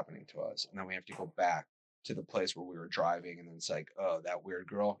shit's happening to us, and then we have to go back to the place where we were driving, and then it's like, oh, that weird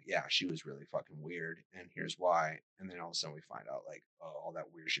girl, yeah, she was really fucking weird, and here's why. And then all of a sudden, we find out like, oh, all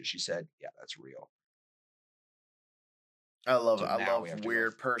that weird shit she said, yeah, that's real. I love So now we have to go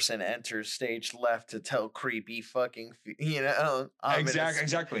weird person enters stage left to tell creepy fucking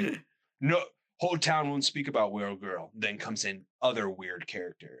Exactly. No, whole town won't speak about weird girl. Then comes in other weird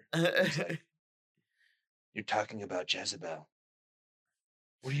character. It's like, you're talking about Jezebel.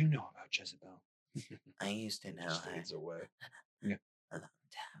 What do you know about Jezebel? I used to know Just her fades away. Yeah. a long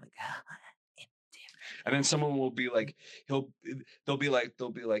time ago. And then someone will be like, they'll be like,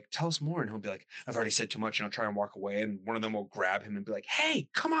 tell us more. And he'll be like, I've already said too much, and I'll try and walk away. And one of them will grab him and be like, hey,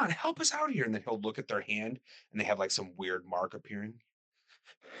 come on, help us out here. And then he'll look at their hand, and they have like some weird mark appearing.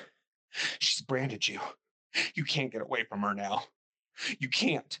 She's branded you. You can't get away from her now. You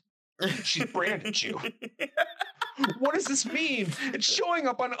can't. She's branded you. What does this mean? It's showing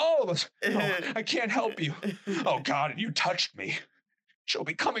up on all of us. Oh, I can't help you. Oh God, you touched me. She'll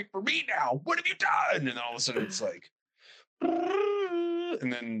be coming for me now. What have you done? And all of a sudden it's like,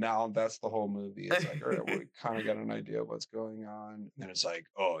 and then now that's the whole movie. It's like, all right, well, we kind of got an idea of what's going on. And then it's like,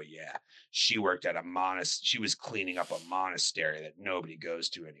 oh yeah, she worked at a monastery. She was cleaning up a monastery that nobody goes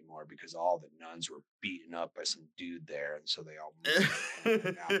to anymore because all the nuns were beaten up by some dude there, and so they all moved.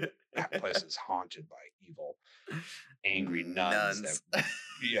 And now that place is haunted by evil, angry nuns.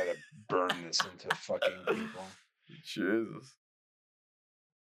 that burn this into fucking people. Jesus,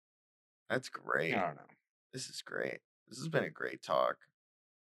 that's great. I don't know. This is great. This has been a great talk.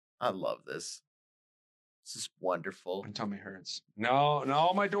 I love this. This is wonderful. My tummy hurts. No,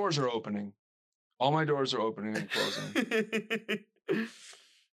 all my doors are opening. All my doors are opening and closing.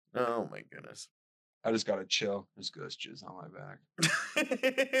 Oh my goodness. I just gotta chill. There's ghost jizz on my back.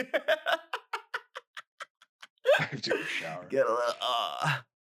 I have to take a shower. Get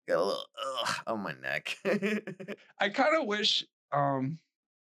a little on my neck. I kind of wish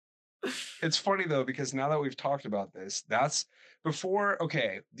it's funny though, because now that we've talked about this, that's before.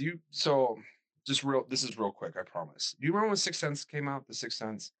 Okay, this is real quick, I promise. Do you remember when Sixth Sense came out? The Sixth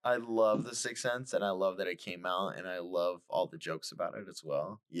Sense? I love The Sixth Sense, and I love that it came out, and I love all the jokes about it as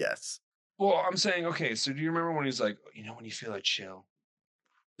well. Yes. Well, I'm saying, okay, so do you remember when he's like, when you feel a chill?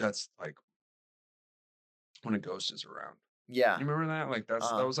 That's like when a ghost is around. Yeah. You remember that? Like that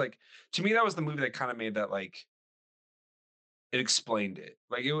was like, to me, that was the movie that kind of made that, like, it explained it.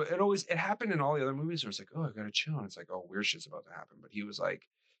 Like it happened in all the other movies where it's like, oh, I gotta chill. And it's like, oh, weird shit's about to happen. But he was like,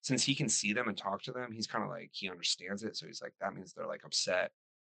 since he can see them and talk to them, he's kind of like, he understands it. So he's like, that means they're like upset,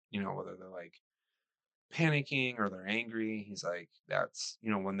 whether they're like panicking or they're angry. He's like, that's,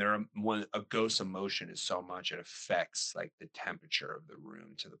 when a ghost emotion is so much, it affects like the temperature of the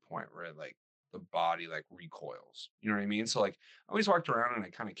room to the point where like the body like recoils. You know what I mean? So like I always walked around and I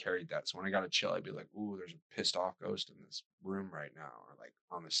kind of carried that. So when I got to chill, I'd be like, ooh, there's a pissed off ghost in this room right now, or like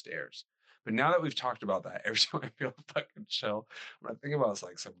on the stairs. But now that we've talked about that, every time I feel fucking chill, when I think about it's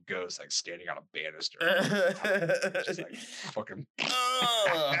like some ghost like standing on a banister, just like fucking boom.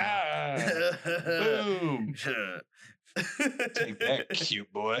 Take that,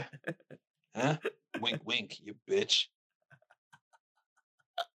 cute boy. Huh? Wink, wink, you bitch.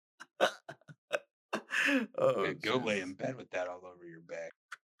 Oh, Yeah, go lay in bed with that all over your back.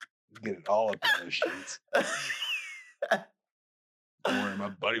 Get it all up in those sheets. Don't worry, my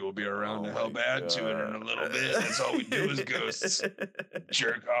buddy will be around to help add to it in a little bit. That's all we do as ghosts.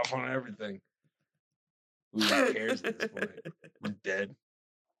 Jerk off on everything. Who cares at this point? We're dead.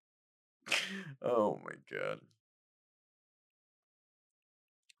 Oh my god.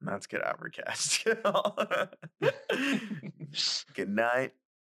 That's Cadavercast. Good night.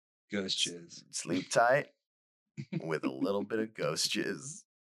 Ghost jizz. Sleep tight with a little bit of ghost jizz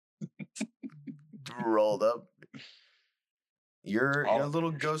rolled up. You're a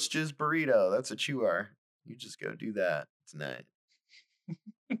little ghost jizz burrito. That's what you are. You just go do that tonight.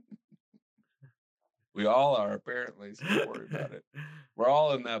 We all are, apparently, so don't worry about it. We're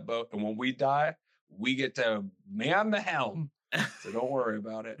all in that boat, and when we die, we get to man the helm. So don't worry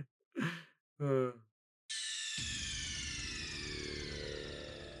about it.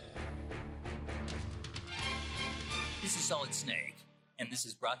 This is Solid Snake, and this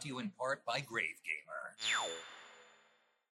is brought to you in part by Grave Gamer.